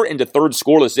tossed 4 into 3rd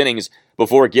scoreless innings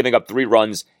before giving up 3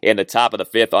 runs in the top of the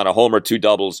 5th on a homer, 2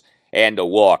 doubles, and a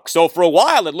walk. So for a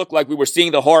while, it looked like we were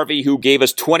seeing the Harvey who gave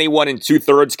us 21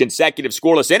 2/3 consecutive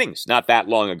scoreless innings not that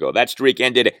long ago. That streak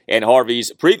ended in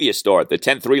Harvey's previous start, the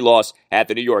 10-3 loss at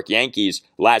the New York Yankees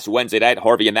last Wednesday night.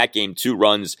 Harvey in that game, 2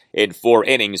 runs in 4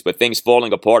 innings, but things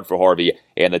falling apart for Harvey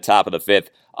in the top of the 5th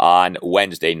on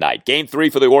Wednesday night. Game 3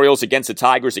 for the Orioles against the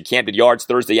Tigers at Camden Yards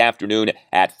Thursday afternoon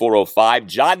at 4:05.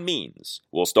 John Means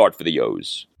will start for the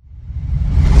O's.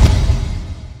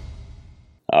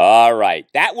 All right,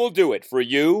 that will do it for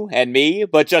you and me,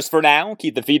 but just for now,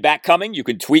 keep the feedback coming. You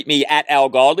can tweet me at Al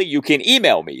Galdi. You can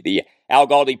email me, the Al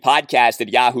Galdi podcast at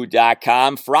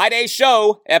yahoo.com. Friday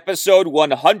show, episode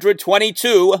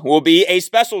 122, will be a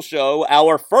special show,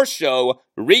 our first show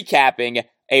recapping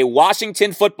a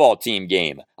Washington football team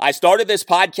game. I started this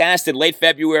podcast in late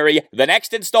February. The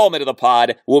next installment of the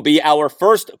pod will be our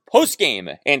first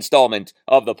post-game installment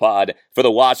of the pod for the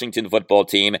Washington football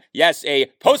team. Yes, a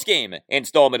post-game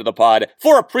installment of the pod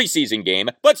for a preseason game,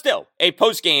 but still a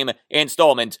post-game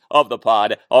installment of the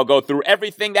pod. I'll go through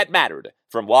everything that mattered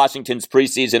from Washington's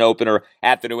preseason opener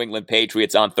at the New England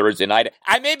Patriots on Thursday night.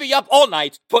 I may be up all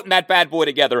night putting that bad boy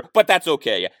together, but that's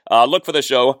okay. Look for the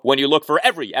show when you look for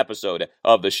every episode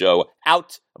of the show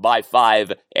out by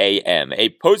 5 a.m.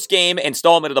 A post-game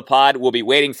installment of the pod will be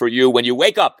waiting for you when you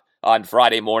wake up on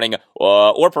Friday morning,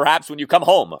 or perhaps when you come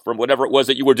home from whatever it was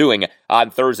that you were doing on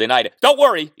Thursday night. Don't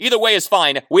worry, either way is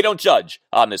fine. We don't judge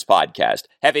on this podcast.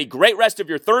 Have a great rest of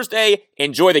your Thursday,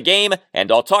 enjoy the game,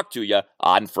 and I'll talk to you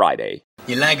on Friday.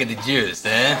 You like the juice, eh?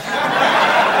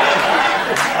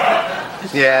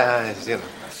 Yeah,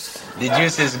 The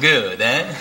juice is good, eh?